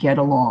and get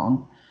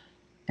along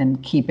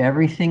and keep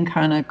everything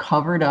kind of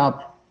covered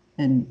up,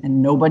 and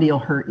nobody will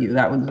hurt you.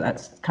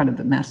 That's kind of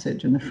the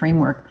message and the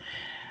framework.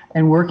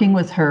 And working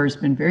with her has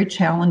been very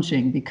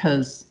challenging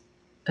because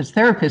as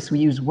therapists we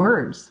use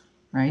words,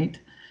 right?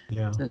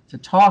 Yeah. To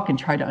talk and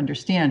try to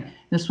understand.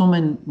 This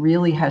woman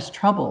really has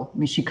trouble. I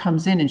mean, she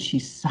comes in and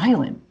she's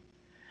silent.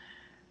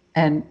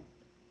 And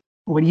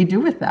what do you do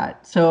with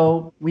that?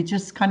 So we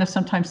just kind of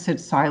sometimes sit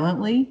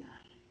silently,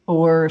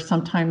 or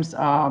sometimes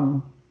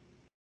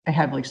I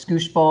have like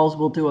scoosh balls.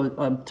 We'll do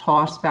a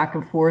toss back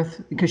and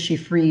forth because she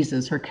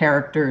freezes. Her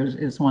character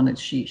is one that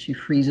she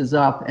freezes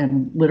up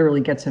and literally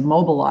gets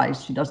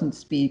immobilized. She doesn't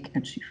speak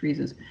and she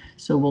freezes.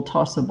 So we'll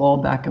toss the ball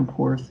back and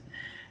forth,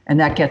 and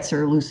that gets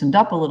her loosened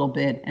up a little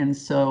bit. And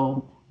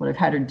so what I've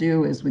had her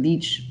do is with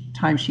each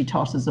time she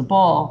tosses a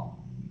ball,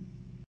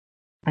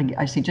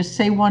 I say just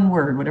say one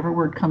word, whatever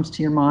word comes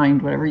to your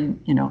mind, whatever you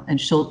know, and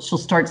she'll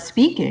start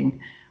speaking,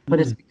 but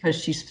it's because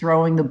she's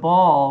throwing the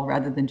ball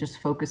rather than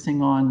just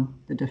focusing on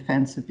the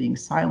defense of being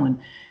silent,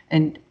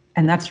 and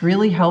that's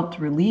really helped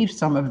relieve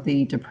some of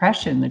the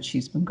depression that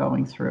she's been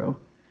going through.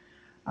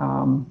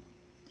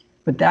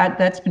 But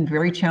that's been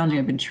very challenging.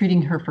 I've been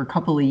treating her for a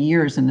couple of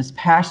years, and this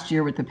past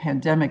year with the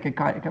pandemic, it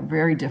got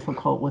very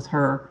difficult with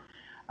her,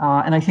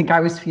 and I think I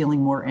was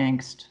feeling more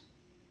angst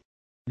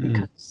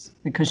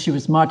because she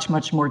was much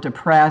more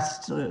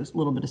depressed, a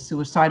little bit of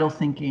suicidal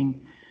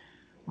thinking.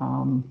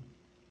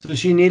 So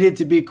she needed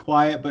to be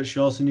quiet, but she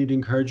also needed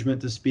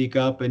encouragement to speak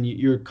up. And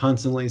you're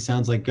constantly,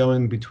 sounds like,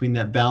 going between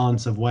that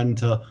balance of when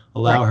to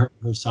allow Right,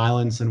 her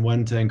silence and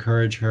when to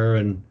encourage her.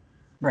 And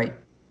right.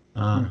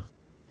 uh,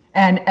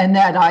 And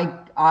that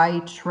I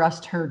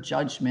trust her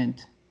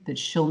judgment, that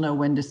she'll know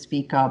when to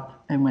speak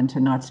up and when to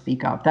not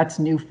speak up. That's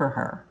new for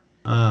her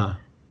uh,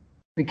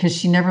 because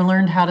she never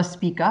learned how to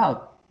speak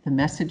up. The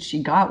message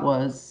she got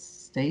was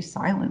stay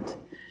silent.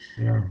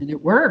 yeah. And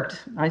it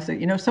worked. I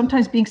said,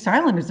 sometimes being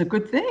silent is a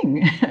good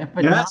thing,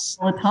 but not Yes.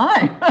 all the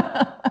time.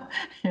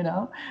 you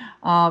know,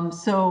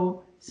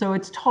 so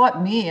it's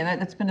taught me,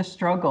 and that's been a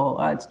struggle.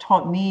 It's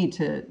taught me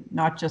to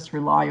not just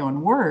rely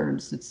on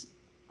words. It's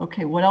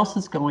okay. What else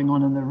is going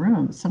on in the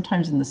room?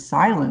 Sometimes in the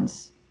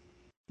silence,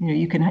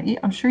 you can.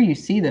 I'm sure you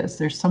see this.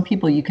 There's some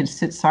people you can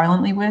sit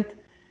silently with,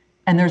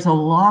 and there's a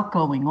lot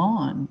going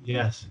on.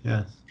 Yes.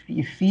 Yes.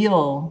 You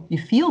feel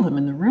them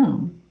in the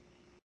room,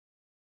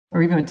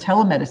 or even with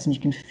telemedicine, you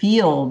can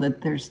feel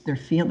that they're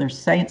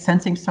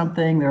sensing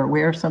something, they're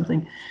aware of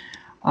something,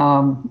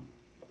 and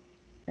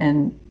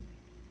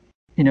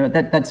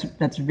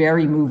that's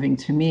very moving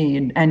to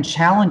me and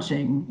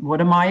challenging. What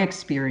am I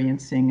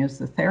experiencing as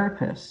the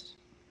therapist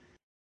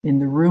in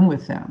the room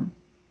with them,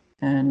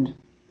 and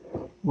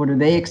what are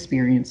they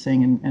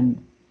experiencing,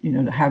 and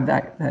to have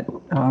that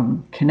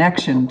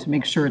connection to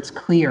make sure it's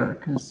clear,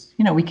 because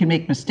we can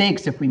make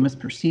mistakes if we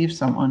misperceive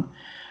someone.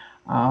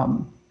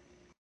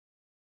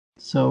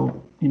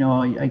 So,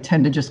 I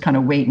tend to just kind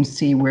of wait and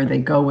see where they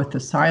go with the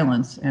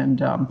silence.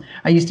 And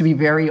I used to be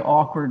very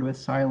awkward with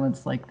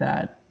silence like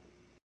that.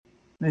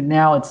 And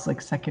now it's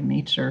like second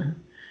nature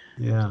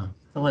Yeah.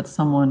 to let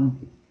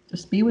someone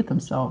just be with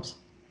themselves.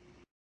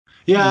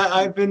 Yeah,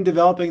 I've been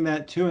developing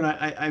that too, and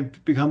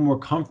I've become more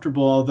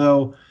comfortable.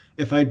 Although,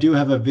 if I do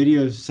have a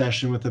video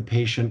session with a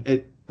patient,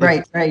 it's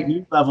Right, a right.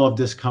 new level of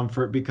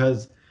discomfort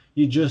because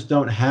you just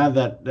don't have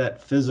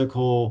that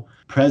physical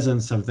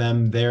presence of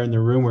them there in the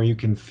room where you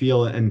can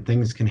feel it and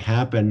things can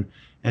happen.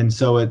 And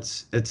so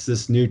it's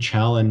this new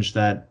challenge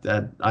that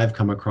I've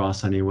come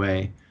across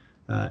anyway.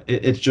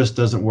 It just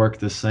doesn't work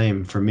the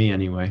same for me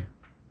anyway.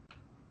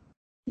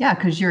 Yeah,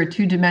 because you're a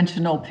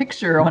two-dimensional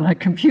picture on a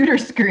computer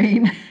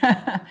screen,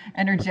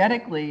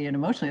 energetically and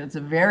emotionally. It's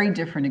a very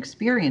different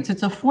experience.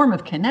 It's a form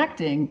of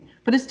connecting,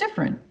 but it's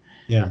different,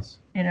 Yes.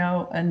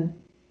 and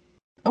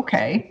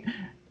okay.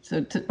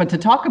 So, but to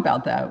talk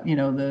about that,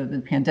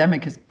 the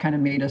pandemic has kind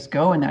of made us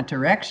go in that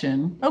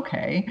direction.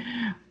 Okay,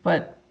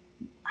 but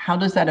how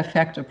does that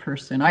affect a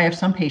person? I have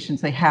some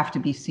patients, they have to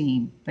be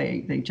seen.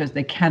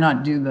 They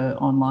cannot do the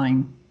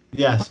online.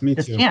 Yes, me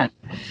Just too. can't.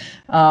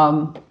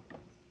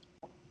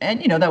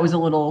 And that was a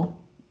little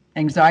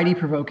anxiety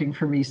provoking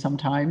for me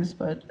sometimes,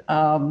 but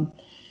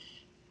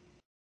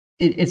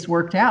it's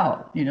worked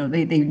out.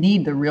 They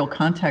need the real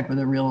contact with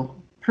a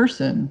real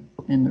person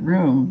in the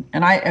room.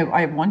 And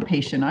I have one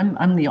patient.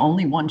 I'm the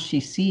only one she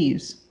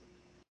sees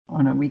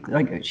on a week.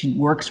 Like, she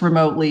works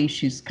remotely.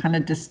 She's kind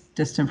of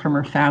distant from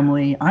her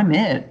family. I'm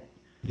it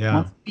Yeah.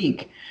 once a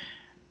week.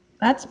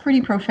 That's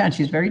pretty profound.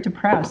 She's very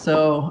depressed.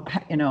 So,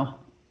 I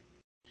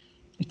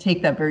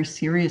take that very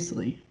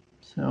seriously.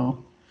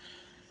 So,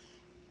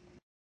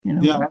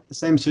 Yeah, I have the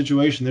same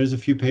situation. There's a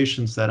few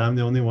patients that I'm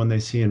the only one they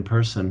see in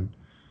person.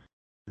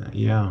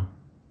 Yeah.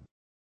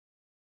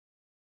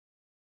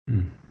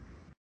 Mm.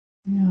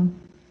 yeah.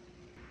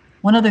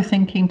 One other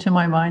thing came to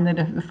my mind that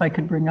if I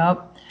could bring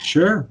up,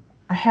 Sure.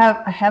 I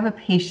have a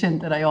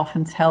patient that I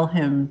often tell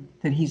him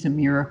that he's a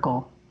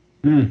miracle.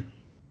 Mm.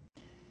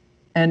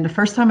 And the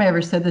first time I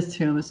ever said this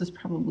to him, this is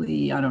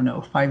probably, I don't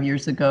know, 5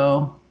 years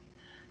ago,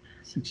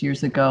 6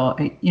 years ago.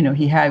 He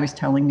was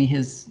telling me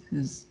his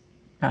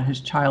about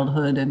his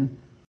childhood, and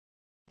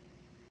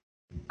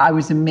I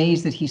was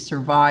amazed that he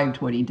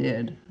survived what he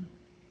did.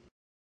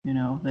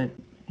 That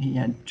he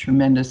had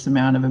tremendous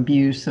amount of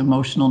abuse,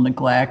 emotional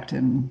neglect,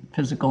 and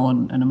physical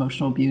and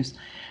emotional abuse.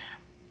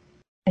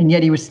 And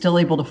yet he was still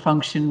able to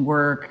function,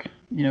 work,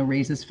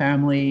 raise his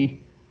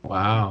family.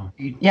 Wow.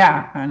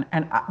 Yeah, and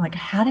I'm like,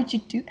 how do you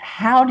do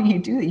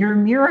that? You're a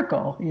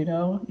miracle,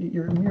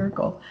 you're a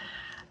miracle.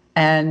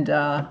 And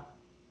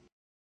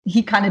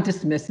he kind of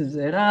dismisses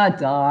it. Ah,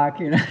 doc,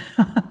 you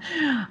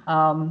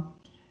know.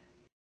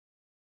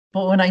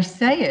 But when I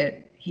say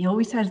it, he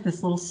always has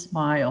this little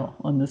smile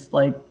on this,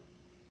 like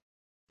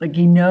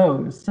he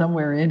knows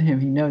somewhere in him,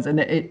 he knows.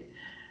 And I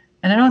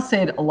don't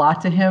say it a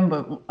lot to him,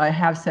 but I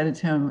have said it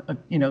to him,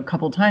 a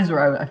couple of times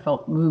where I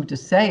felt moved to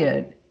say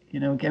it.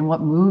 Again,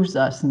 what moves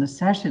us in the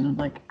session? I'm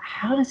like,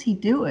 how does he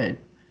do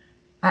it?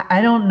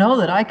 I don't know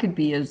that I could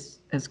be as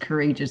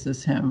courageous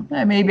as him.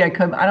 Maybe I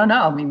could. I don't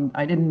know. I mean,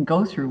 I didn't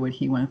go through what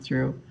he went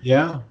through,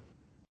 Yeah.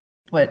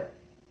 but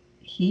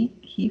he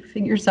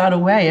figures out a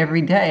way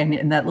every day,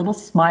 and that little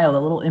smile, the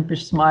little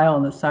impish smile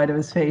on the side of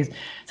his face.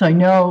 So I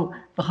know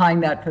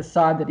behind that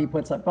facade that he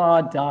puts up,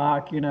 oh,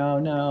 doc,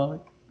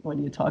 no, what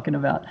are you talking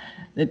about?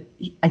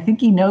 I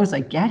think he knows I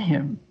get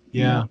him,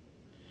 Yeah.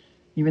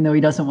 even though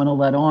he doesn't want to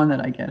let on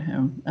that I get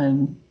him.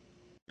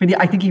 But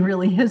I think he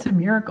really is a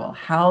miracle.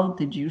 How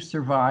did you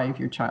survive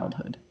your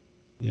childhood?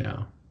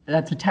 Yeah.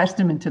 That's a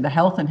testament to the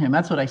health in him.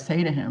 That's what I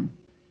say to him.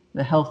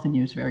 The health in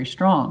you is very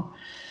strong,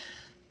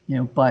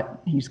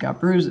 but he's got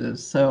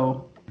bruises.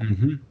 So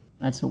Hmm.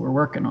 that's what we're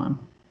working on.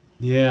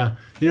 Yeah,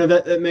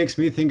 that makes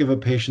me think of a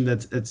patient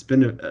that's it's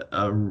been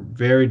a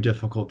very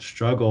difficult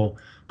struggle,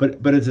 but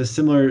it's a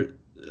similar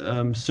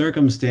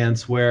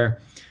circumstance where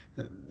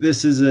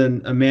this is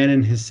a man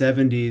in his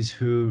 70s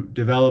who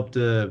developed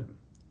a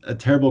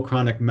terrible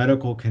chronic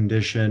medical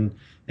condition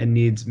and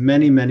needs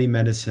many, many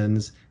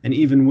medicines, and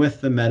even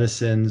with the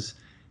medicines,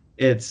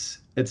 it's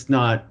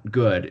not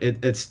good.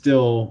 It's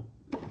still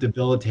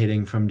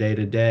debilitating from day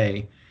to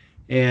day,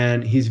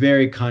 and he's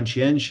very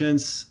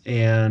conscientious,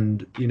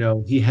 and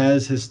he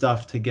has his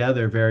stuff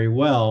together very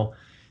well,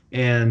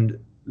 and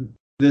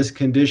this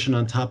condition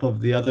on top of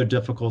the other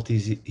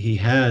difficulties he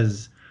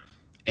has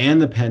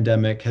and the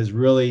pandemic has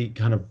really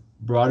kind of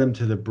brought him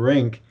to the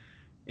brink.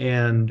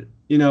 And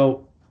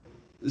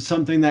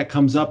something that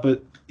comes up,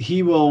 but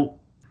he will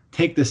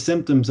take the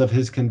symptoms of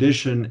his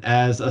condition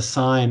as a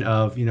sign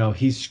of,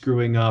 he's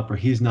screwing up or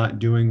he's not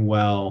doing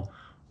well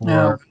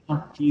No.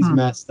 or he's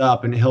messed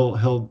up, and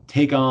he'll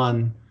take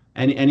on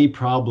any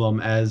problem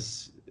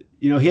as,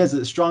 he has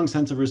a strong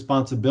sense of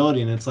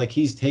responsibility, and it's like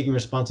he's taking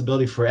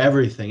responsibility for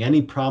everything.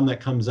 Any problem that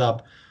comes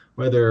up,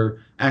 whether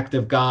act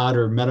of God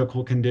or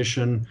medical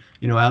condition,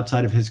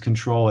 outside of his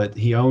control,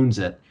 he owns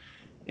it.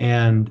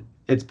 And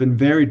it's been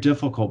very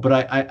difficult. But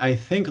I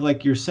think,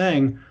 like you're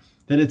saying,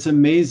 that it's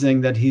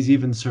amazing that he's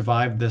even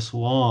survived this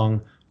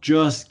long.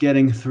 Just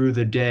getting through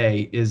the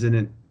day, isn't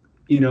it?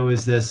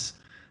 Is this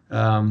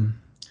um,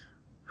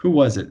 who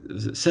was it?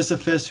 Is it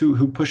Sisyphus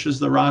who pushes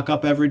the rock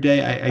up every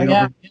day? I Oh, don't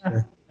yeah, yeah,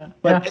 remember. yeah,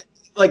 But yeah.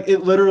 like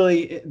it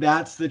literally,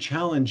 that's the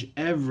challenge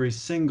every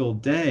single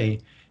day.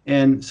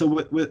 And so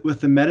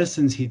with the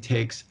medicines he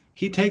takes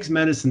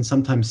medicine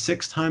sometimes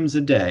 6 times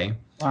a day,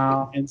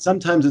 Wow. and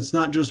sometimes it's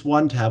not just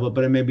one tablet,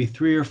 but it may be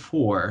three or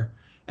four.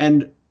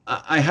 And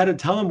I had to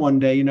tell him one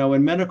day,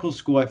 in medical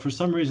school, for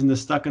some reason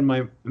this stuck in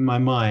my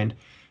mind.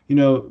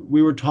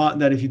 We were taught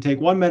that if you take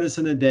one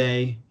medicine a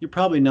day, you're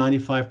probably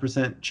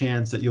 95%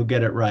 chance that you'll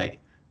get it right.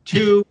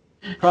 Two,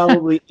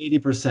 probably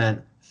 80%.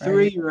 Right,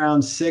 Three,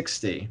 around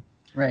 60.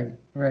 right,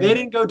 They right,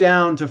 didn't go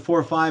down to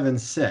four, five, and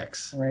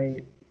six.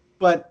 right.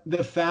 But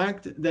the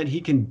fact that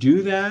he can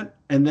do that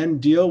and then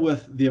deal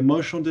with the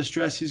emotional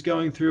distress he's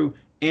going through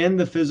and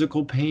the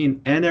physical pain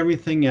and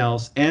everything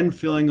else and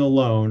feeling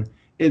alone,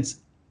 it's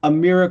a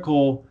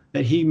miracle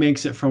that he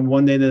makes it from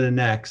one day to the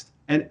next.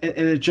 And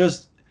it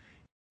just,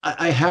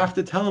 I have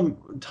to tell him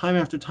time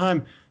after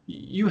time,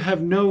 you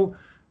have no,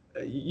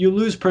 you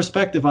lose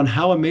perspective on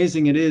how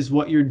amazing it is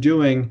what you're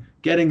doing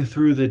getting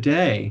through the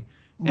day.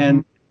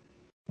 Hmm.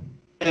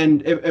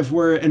 And if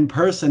we're in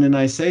person and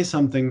I say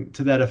something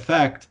to that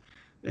effect,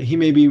 he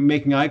may be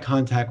making eye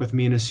contact with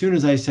me. And as soon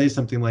as I say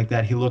something like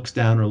that, he looks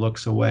down or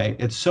looks away.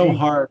 It's so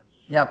hard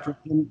for Yep.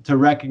 him to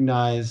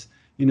recognize,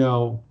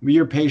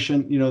 your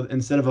patient,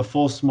 instead of a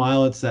full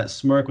smile, it's that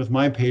smirk. With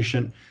my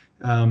patient,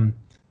 um,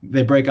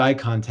 they break eye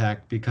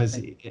contact because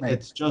Right, right.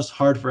 it's just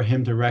hard for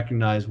him to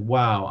recognize,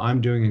 wow,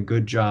 I'm doing a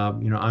good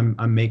job.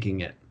 I'm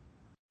making it.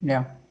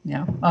 Yeah,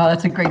 yeah. Oh,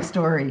 that's a great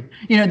story.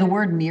 The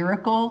word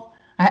miracle,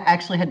 I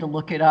actually had to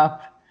look it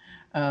up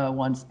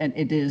once, and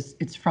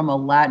it's from a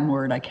Latin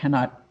word. I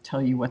cannot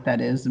tell you what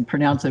that is and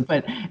pronounce it,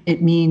 but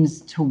it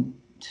means to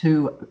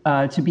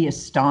be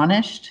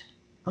astonished,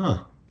 Huh.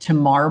 to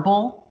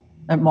marvel,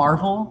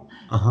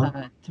 Uh-huh.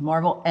 to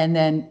marvel. And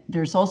then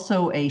there's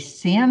also a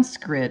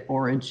Sanskrit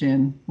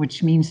origin,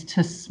 which means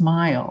to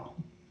smile.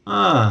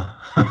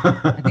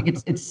 I think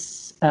Ah.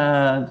 it's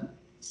smera,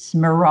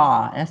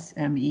 Smerah.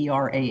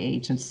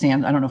 It's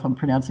San. I don't know if I'm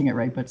pronouncing it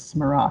right, but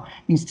smera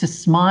means to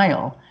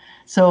smile.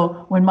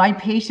 So when my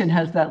patient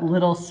has that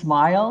little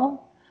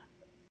smile,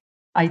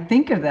 I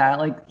think of that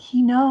like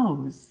he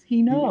knows. He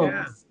Yeah.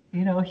 knows.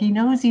 He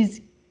knows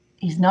he's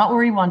not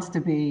where he wants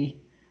to be,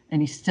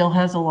 and he still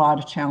has a lot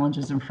of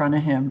challenges in front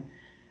of him.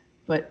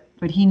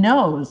 But he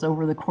knows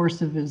over the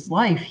course of his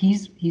life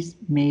he's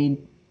made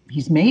it.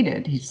 He's made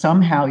it.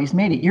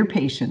 Your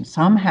patient,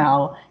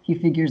 somehow he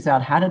figures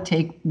out how to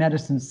take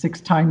medicine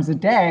 6 times a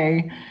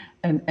day,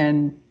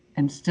 and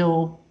and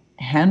still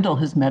handle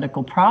his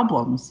medical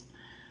problems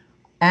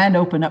and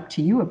open up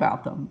to you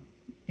about them.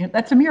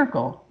 That's a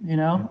miracle,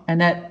 and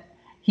that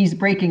he's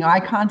breaking eye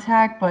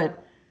contact,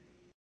 but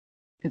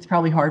it's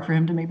probably hard for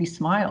him to maybe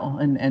smile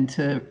and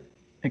to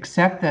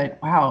accept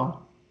that, wow,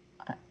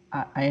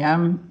 I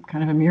am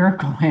kind of a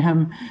miracle.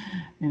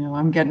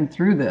 I'm getting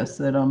through this,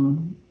 that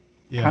I'm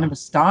kind of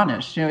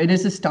astonished. It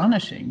is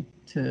astonishing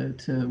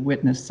to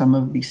witness some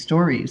of these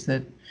stories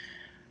that,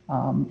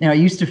 I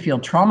used to feel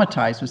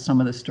traumatized with some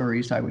of the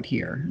stories I would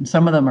hear, and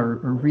some of them are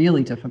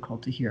really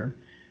difficult to hear.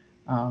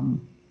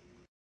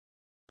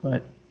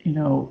 But,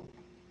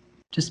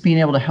 just being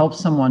able to help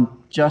someone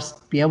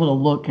just be able to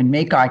look and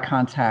make eye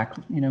contact,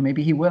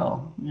 maybe he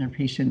will.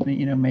 Patient,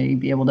 may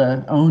be able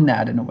to own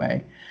that in a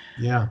way.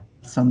 Yeah.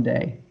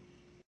 Someday.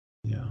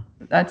 Yeah.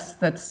 That's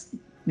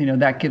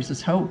that gives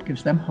us hope,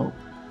 gives them hope,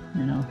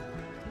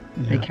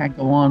 They can't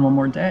go on one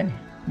more day,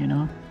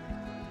 Yeah.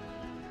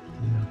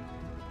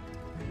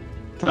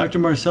 Dr.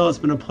 Marcel, it's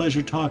been a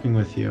pleasure talking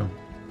with you.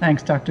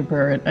 Thanks, Dr.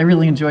 Burritt. I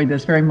really enjoyed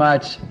this very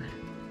much.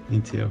 Me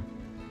too.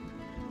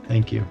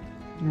 Thank you.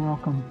 You're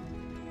welcome.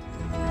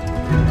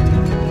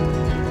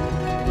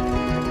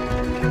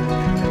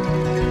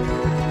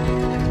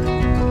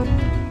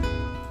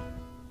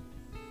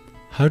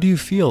 How do you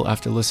feel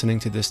after listening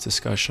to this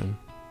discussion?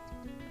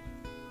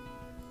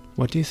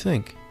 What do you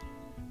think?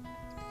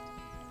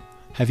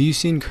 Have you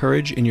seen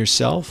courage in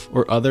yourself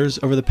or others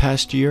over the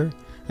past year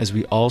as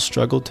we all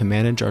struggled to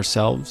manage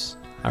ourselves,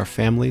 our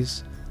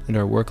families, and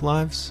our work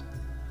lives?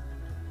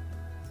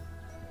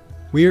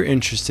 We are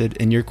interested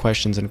in your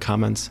questions and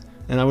comments,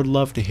 and I would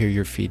love to hear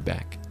your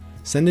feedback.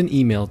 Send an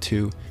email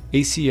to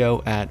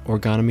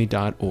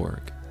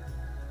aco@orgonomy.org.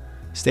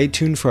 Stay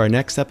tuned for our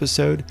next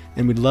episode,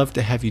 and we'd love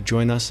to have you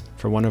join us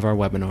for one of our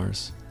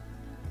webinars.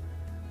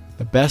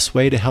 The best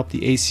way to help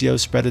the ACO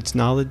spread its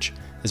knowledge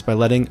is by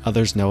letting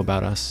others know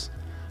about us.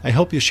 I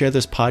hope you'll share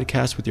this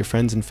podcast with your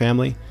friends and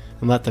family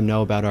and let them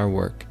know about our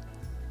work.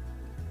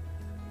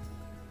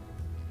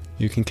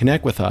 You can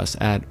connect with us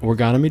at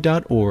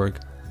orgonomy.org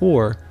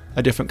or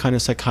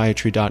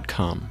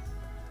adifferentkindofpsychiatry.com.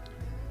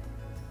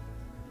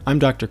 I'm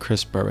Dr.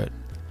 Chris Burritt.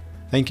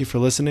 Thank you for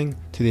listening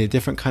to the A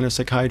Different Kind of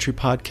Psychiatry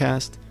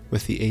podcast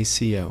with the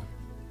ACO.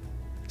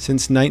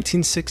 Since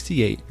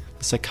 1968,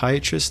 the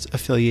psychiatrists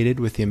affiliated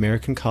with the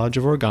American College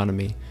of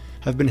Orgonomy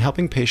have been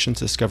helping patients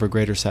discover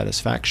greater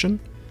satisfaction,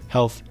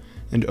 health,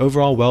 and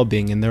overall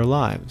well-being in their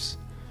lives.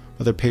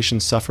 Whether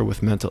patients suffer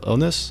with mental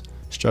illness,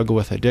 struggle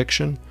with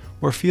addiction,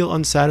 or feel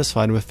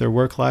unsatisfied with their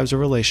work lives or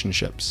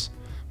relationships,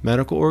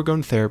 medical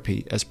orgone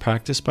therapy, as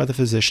practiced by the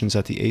physicians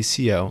at the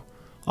ACO,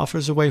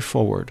 offers a way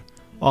forward,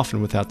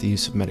 often without the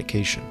use of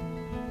medication.